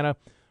Champaign-Urbana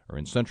or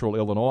in central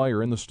Illinois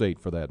or in the state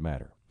for that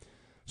matter.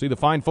 See the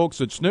fine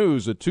folks at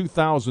Snooze at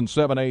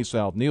 2007A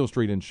South Neal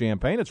Street in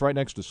Champaign. It's right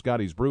next to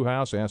Scotty's Brew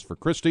House. Ask for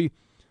Christy,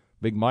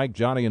 Big Mike,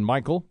 Johnny, and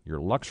Michael, your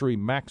luxury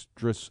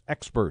mattress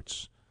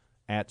experts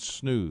at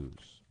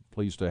Snooze.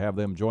 Pleased to have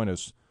them join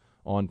us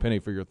on Penny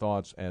for Your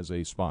Thoughts as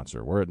a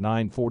sponsor. We're at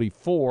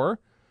 9:44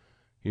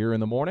 here in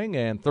the morning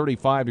and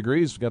 35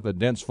 degrees. We've got the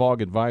dense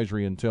fog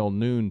advisory until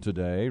noon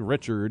today.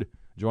 Richard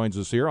joins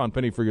us here on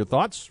Penny for Your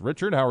Thoughts.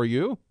 Richard, how are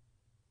you?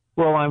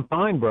 Well, I'm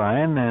fine,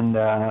 Brian, and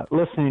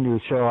listening to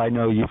the show, I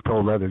know you've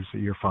told others that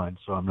you're fine,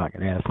 so I'm not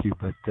going to ask you,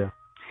 but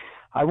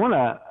I want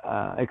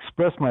to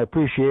express my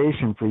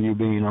appreciation for you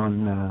being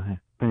on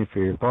Penny for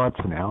Your Thoughts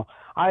now.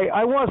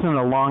 I wasn't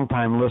a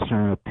long-time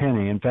listener of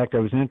Penny. In fact, I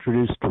was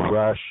introduced to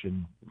Rush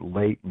in the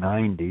late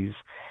 90s,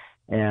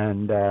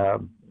 and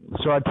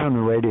so I'd turn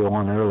the radio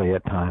on early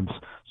at times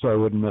so I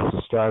wouldn't miss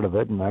the start of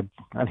it, and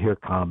I'd hear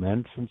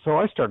comments. And so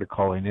I started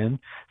calling in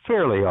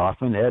fairly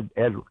often. Ed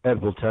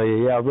will tell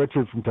you, yeah,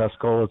 Richard from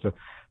Tuscola is a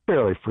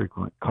fairly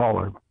frequent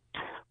caller.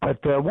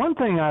 But one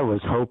thing I was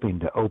hoping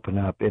to open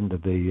up into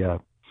the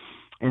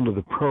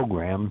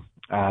program,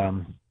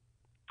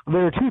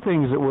 there are two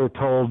things that we're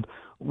told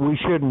we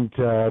shouldn't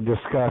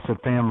discuss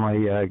at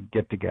family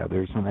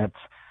get-togethers, and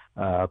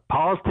that's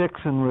politics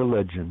and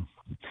religion.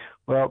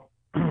 Well,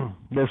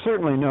 there's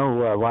certainly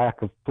no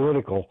lack of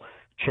political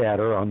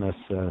chatter on this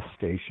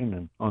station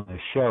and on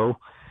this show,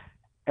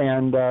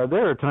 and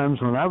there are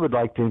times when I would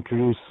like to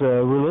introduce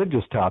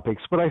religious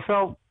topics, but I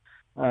felt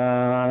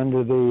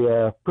under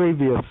the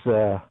previous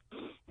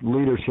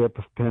leadership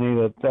of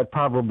Penny that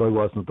probably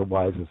wasn't the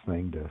wisest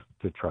thing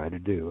to try to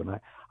do, and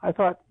I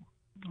thought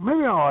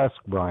maybe I'll ask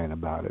Brian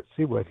about it,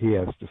 see what he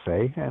has to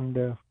say.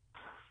 And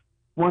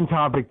one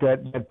topic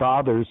that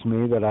bothers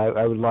me that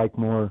I would like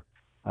more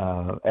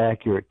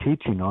accurate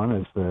teaching on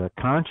is the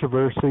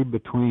controversy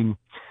between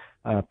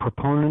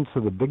proponents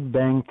of the Big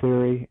Bang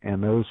Theory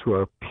and those who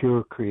are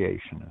pure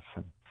creationists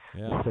and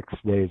the 6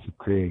 days of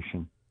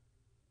creation.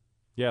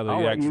 Yeah,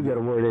 I'll let you get a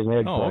word in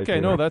edgewise. Oh,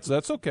 okay, no,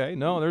 that's okay.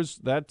 No, there's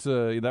that.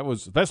 That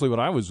was especially when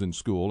I was in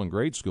school, in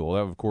grade school.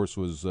 That, of course,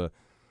 was a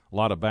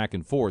lot of back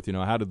and forth. You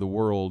know, how did the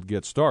world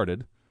get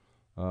started?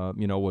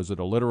 Was it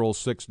a literal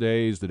 6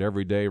 days? Did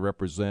every day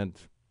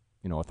represent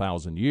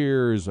 1,000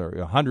 years or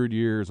 100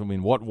 years? I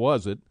mean, what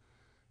was it,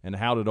 and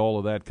how did all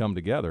of that come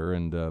together?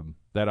 And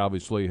that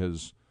obviously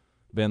has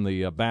been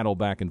the battle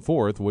back and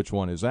forth. Which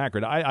one is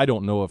accurate? I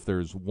don't know if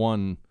there's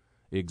one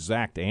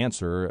exact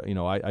answer.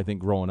 I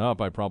think growing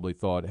up, I probably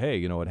thought,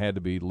 hey, it had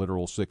to be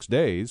literal 6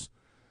 days.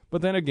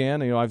 But then again,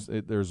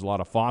 there's a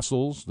lot of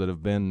fossils that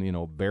have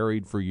been,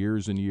 buried for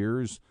years and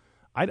years.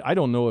 I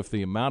don't know if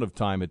the amount of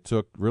time it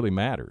took really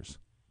matters,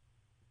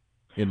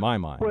 in my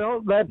mind.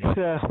 Well, that's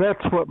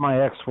what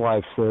my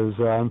ex-wife says.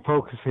 I'm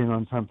focusing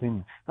on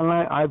something, and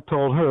I've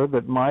told her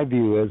that my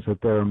view is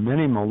that there are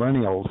many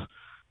millennials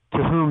to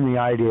whom the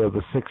idea of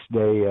a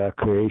 6-day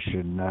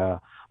creation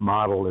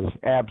model is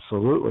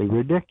absolutely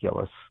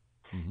ridiculous.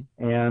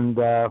 Mm-hmm. And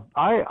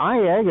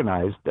I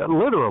agonized,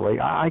 literally.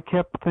 I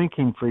kept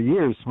thinking for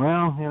years,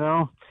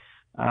 well,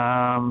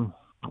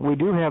 we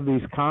do have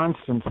these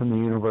constants in the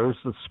universe,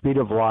 the speed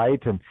of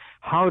light, and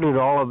how did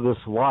all of this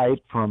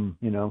light from,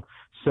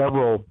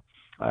 several,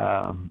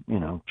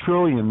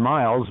 trillion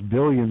miles,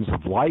 billions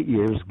of light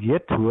years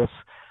get to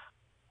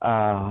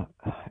us?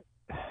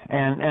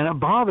 And it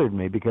bothered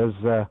me because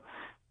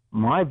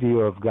my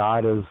view of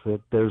God is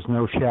that there's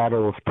no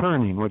shadow of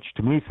turning, which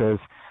to me says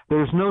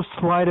there's no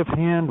sleight of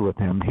hand with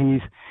him.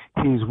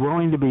 He's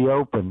willing to be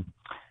open.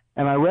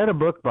 And I read a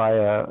book by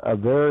a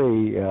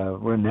very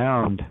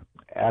renowned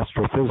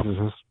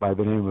astrophysicist by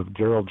the name of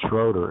Gerald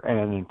Schroeder,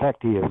 and in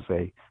fact he is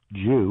a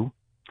Jew.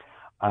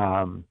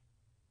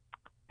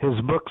 His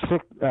book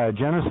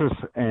Genesis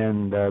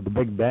and the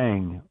Big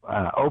Bang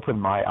opened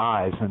my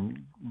eyes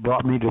and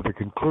brought me to the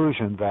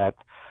conclusion that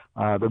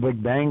the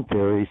Big Bang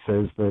Theory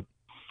says that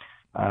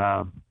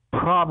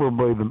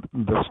probably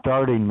the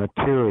starting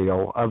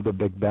material of the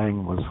Big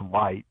Bang was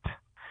light.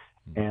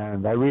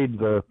 And I read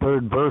the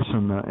third verse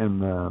in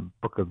the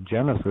book of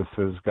Genesis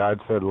says,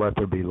 God said, let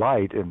there be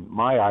light, and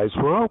my eyes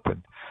were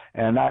opened.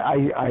 And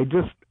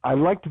I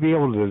like to be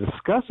able to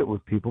discuss it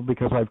with people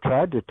because I've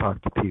tried to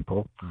talk to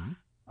people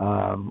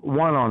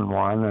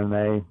one-on-one, and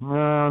they,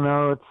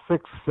 no,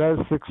 it says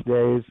 6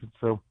 days.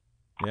 So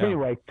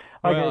anyway,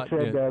 I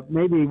said,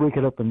 maybe we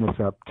could open this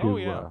up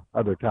to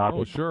other topics.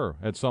 Oh, sure.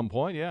 At some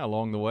point,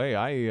 along the way.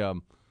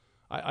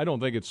 I don't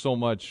think it's so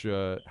much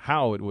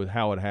how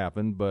it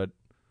happened, but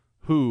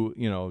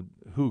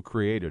who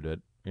created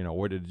it?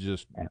 Or did it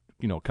just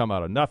come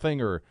out of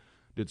nothing, or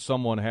did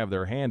someone have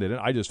their hand in it?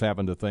 I just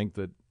happen to think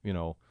that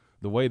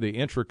the way the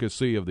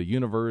intricacy of the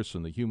universe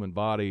and the human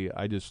body,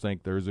 I just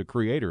think there's a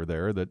creator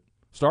there that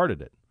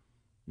started it.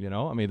 You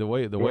know, I mean, the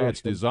way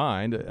it's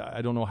designed,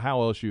 I don't know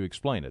how else you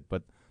explain it,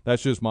 but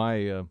that's just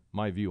my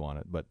my view on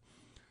it. But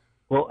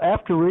well,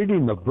 after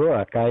reading the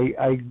book,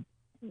 I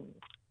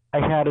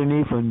had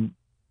an even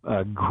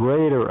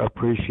greater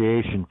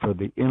appreciation for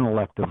the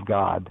intellect of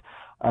God.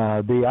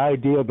 The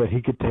idea that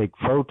he could take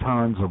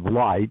photons of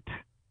light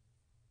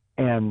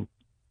and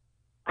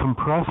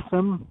compress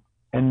them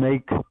and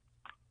make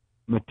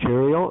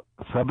material,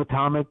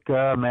 subatomic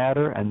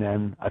matter, and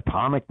then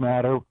atomic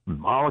matter,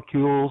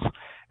 molecules,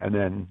 and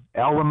then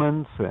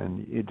elements,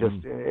 and you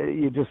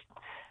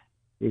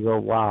go,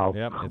 wow.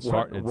 Yep,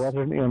 what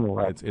an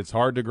intellect. It's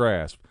hard to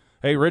grasp.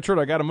 Hey, Richard,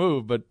 I got to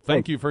move, but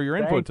thank you for your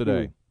input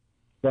today.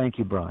 Thank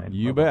you, Brian.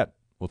 You bet.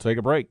 We'll take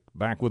a break.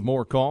 Back with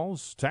more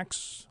calls,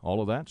 texts,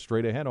 all of that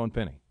straight ahead on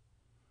Penny.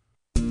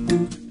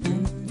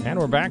 And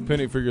we're back,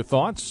 Penny, for your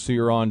thoughts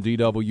here on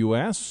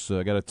DWS.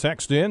 I got a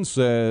text in,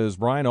 says,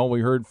 Brian, all we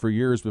heard for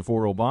years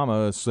before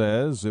Obama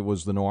says it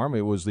was the norm.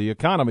 It was the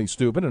economy,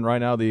 stupid, and right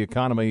now the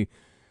economy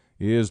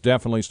is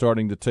definitely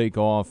starting to take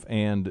off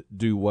and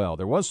do well.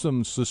 There was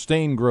some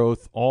sustained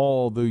growth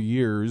all the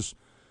years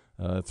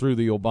through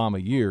the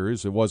Obama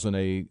years. It wasn't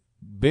a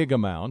big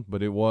amount,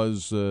 but it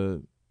was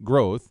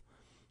growth.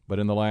 But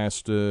in the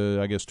last,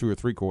 I guess, 2 or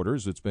 3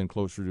 quarters, it's been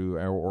closer to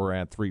or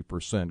at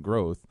 3%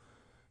 growth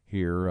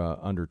here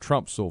under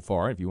Trump so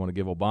far. If you want to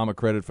give Obama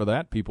credit for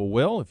that, people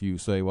will. If you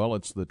say, well,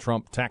 it's the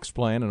Trump tax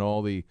plan and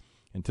all the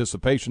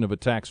anticipation of a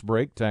tax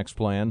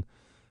plan,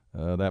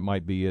 that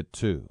might be it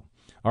too.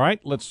 All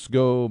right, let's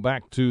go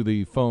back to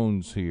the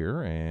phones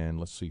here, and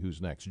let's see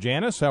who's next.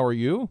 Janice, how are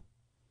you?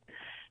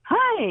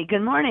 Hi,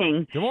 good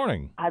morning. Good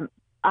morning.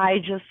 I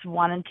just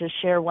wanted to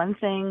share one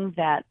thing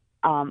that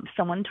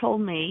someone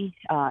told me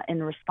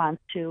in response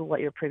to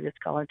what your previous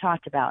caller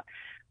talked about.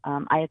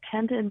 I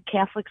attended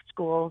Catholic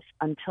schools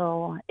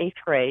until 8th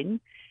grade,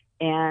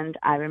 and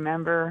I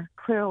remember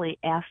clearly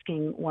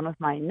asking one of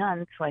my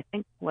nuns, who I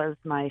think was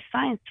my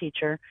science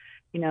teacher,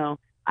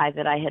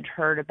 that I had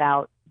heard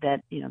about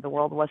that, the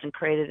world wasn't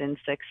created in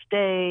 6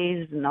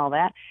 days and all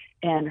that.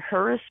 And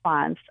her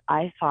response,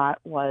 I thought,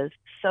 was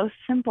so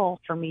simple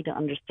for me to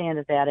understand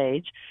at that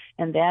age,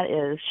 and that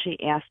is, she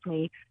asked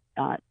me,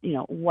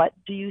 what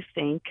do you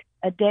think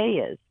a day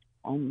is?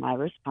 Well, my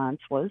response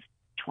was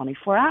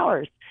 24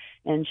 hours.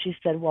 And she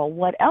said, well,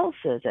 what else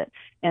is it?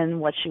 And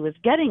what she was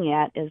getting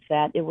at is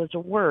that it was a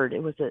word.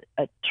 It was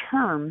a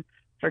term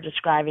for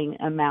describing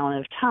amount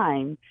of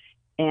time.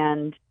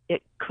 And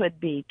it could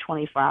be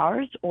 24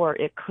 hours or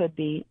it could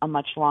be a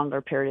much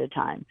longer period of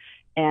time.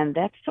 And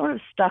that's sort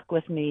of stuck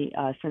with me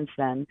since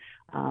then.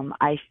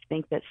 I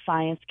think that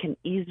science can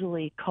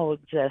easily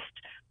coexist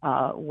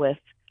with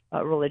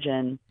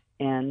religion,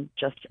 and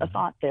just a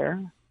thought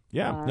there.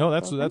 Yeah, no,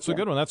 that's a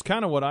good one. That's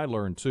kind of what I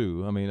learned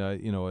too. I mean,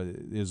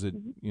 is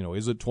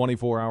it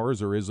 24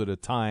 hours or is it a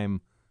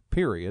time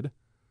period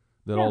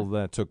that all of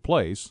that took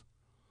place?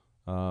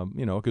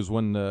 Because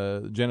when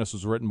Genesis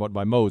was written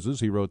by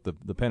Moses, he wrote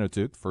the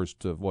Pentateuch,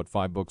 first of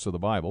 5 books of the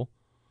Bible,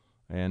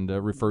 and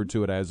referred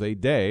to it as a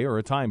day or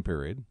a time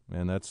period,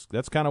 and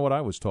that's kind of what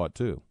I was taught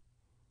too.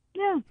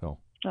 Yeah. So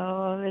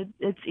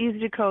it's easy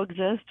to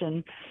coexist,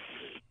 and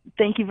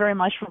thank you very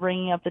much for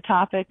bringing up the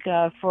topic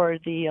for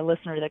the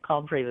listener that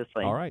called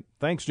previously. All right.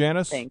 Thanks,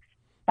 Janice. Thanks.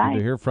 Bye. Good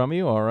to hear from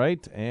you. All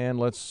right. And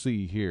let's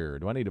see here.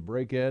 Do I need a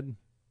break, Ed?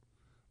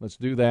 Let's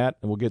do that.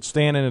 And we'll get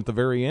Stan in at the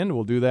very end.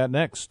 We'll do that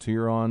next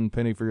here on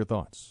Penny for Your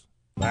Thoughts.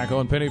 Back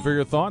on Penny for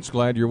Your Thoughts.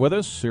 Glad you're with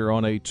us here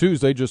on a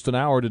Tuesday, just an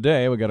hour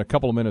today. We got a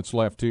couple of minutes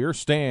left here.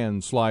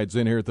 Stan slides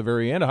in here at the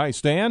very end. Hi,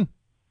 Stan.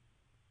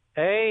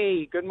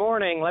 Hey, good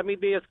morning. Let me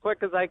be as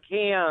quick as I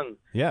can.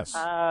 Yes.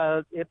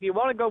 If you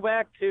want to go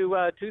back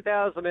to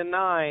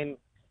 2009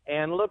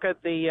 and look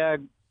at the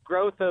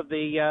growth of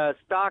the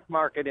stock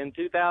market in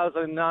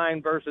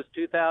 2009 versus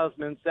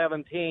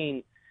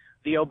 2017,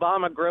 the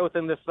Obama growth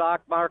in the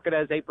stock market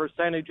as a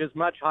percentage is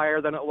much higher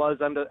than it was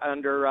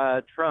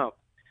under Trump.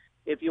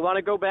 If you want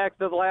to go back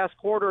to the last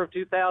quarter of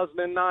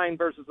 2009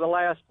 versus the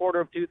last quarter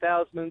of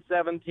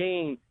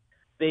 2017,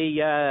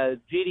 the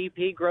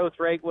GDP growth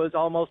rate was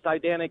almost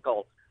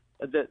identical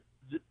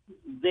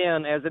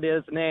then as it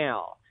is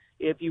now.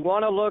 If you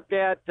want to look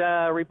at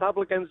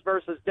Republicans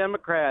versus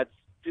Democrats,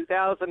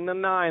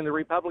 2009, the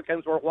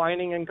Republicans were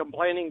whining and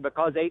complaining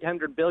because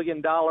 $800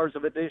 billion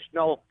of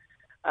additional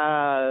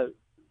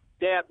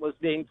debt was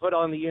being put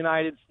on the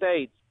United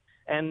States.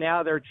 And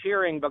now they're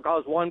cheering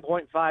because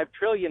 $1.5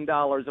 trillion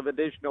of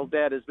additional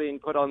debt is being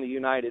put on the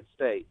United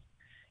States.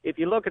 If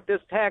you look at this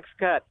tax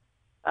cut,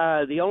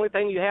 the only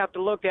thing you have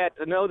to look at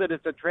to know that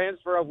it's a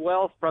transfer of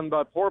wealth from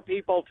the poor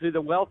people to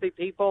the wealthy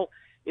people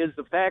is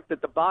the fact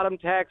that the bottom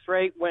tax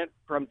rate went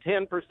from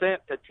 10%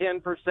 to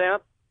 10%.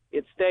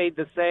 It stayed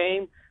the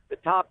same. The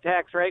top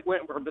tax rate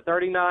went from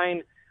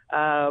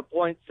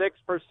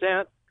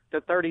 39.6%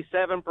 to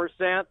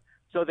 37%.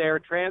 So they're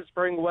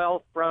transferring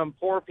wealth from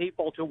poor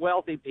people to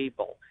wealthy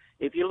people.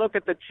 If you look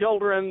at the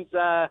children's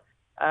tax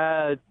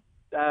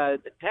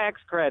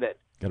credit.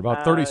 Got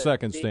about 30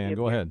 seconds, Stan.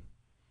 Go ahead.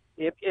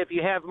 If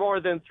you have more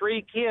than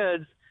 3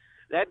 kids,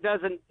 it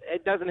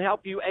doesn't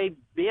help you a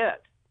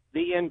bit,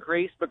 the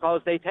increase,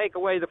 because they take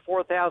away the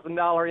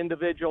 $4,000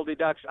 individual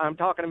deduction. I'm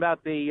talking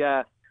about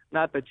the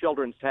not the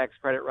children's tax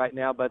credit right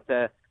now, but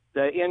the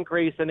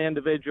increase in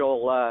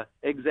individual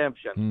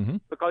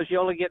exemption, because you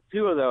only get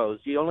 2 of those.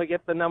 You only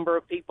get the number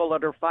of people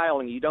that are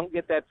filing. You don't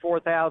get that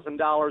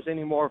 $4,000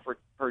 anymore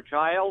per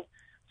child.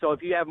 So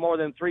if you have more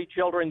than 3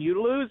 children,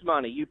 you lose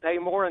money. You pay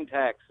more in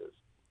taxes.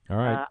 All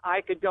right.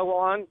 I could go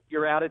on.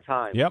 You're out of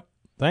time. Yep.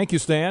 Thank you,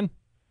 Stan.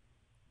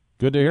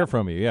 Good to hear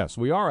from you. Yes,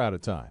 we are out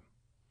of time.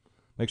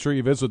 Make sure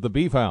you visit the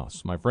Beef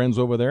House. My friends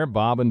over there,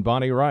 Bob and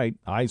Bonnie Wright,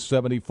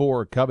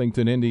 I-74,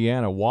 Covington,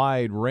 Indiana.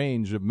 Wide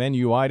range of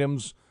menu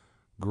items.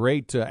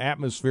 Great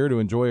atmosphere to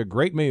enjoy a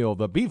great meal.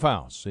 The Beef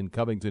House in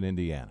Covington,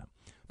 Indiana.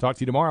 Talk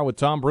to you tomorrow with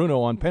Tom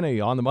Bruno on Penny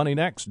on the Money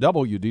next.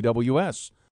 WDWS.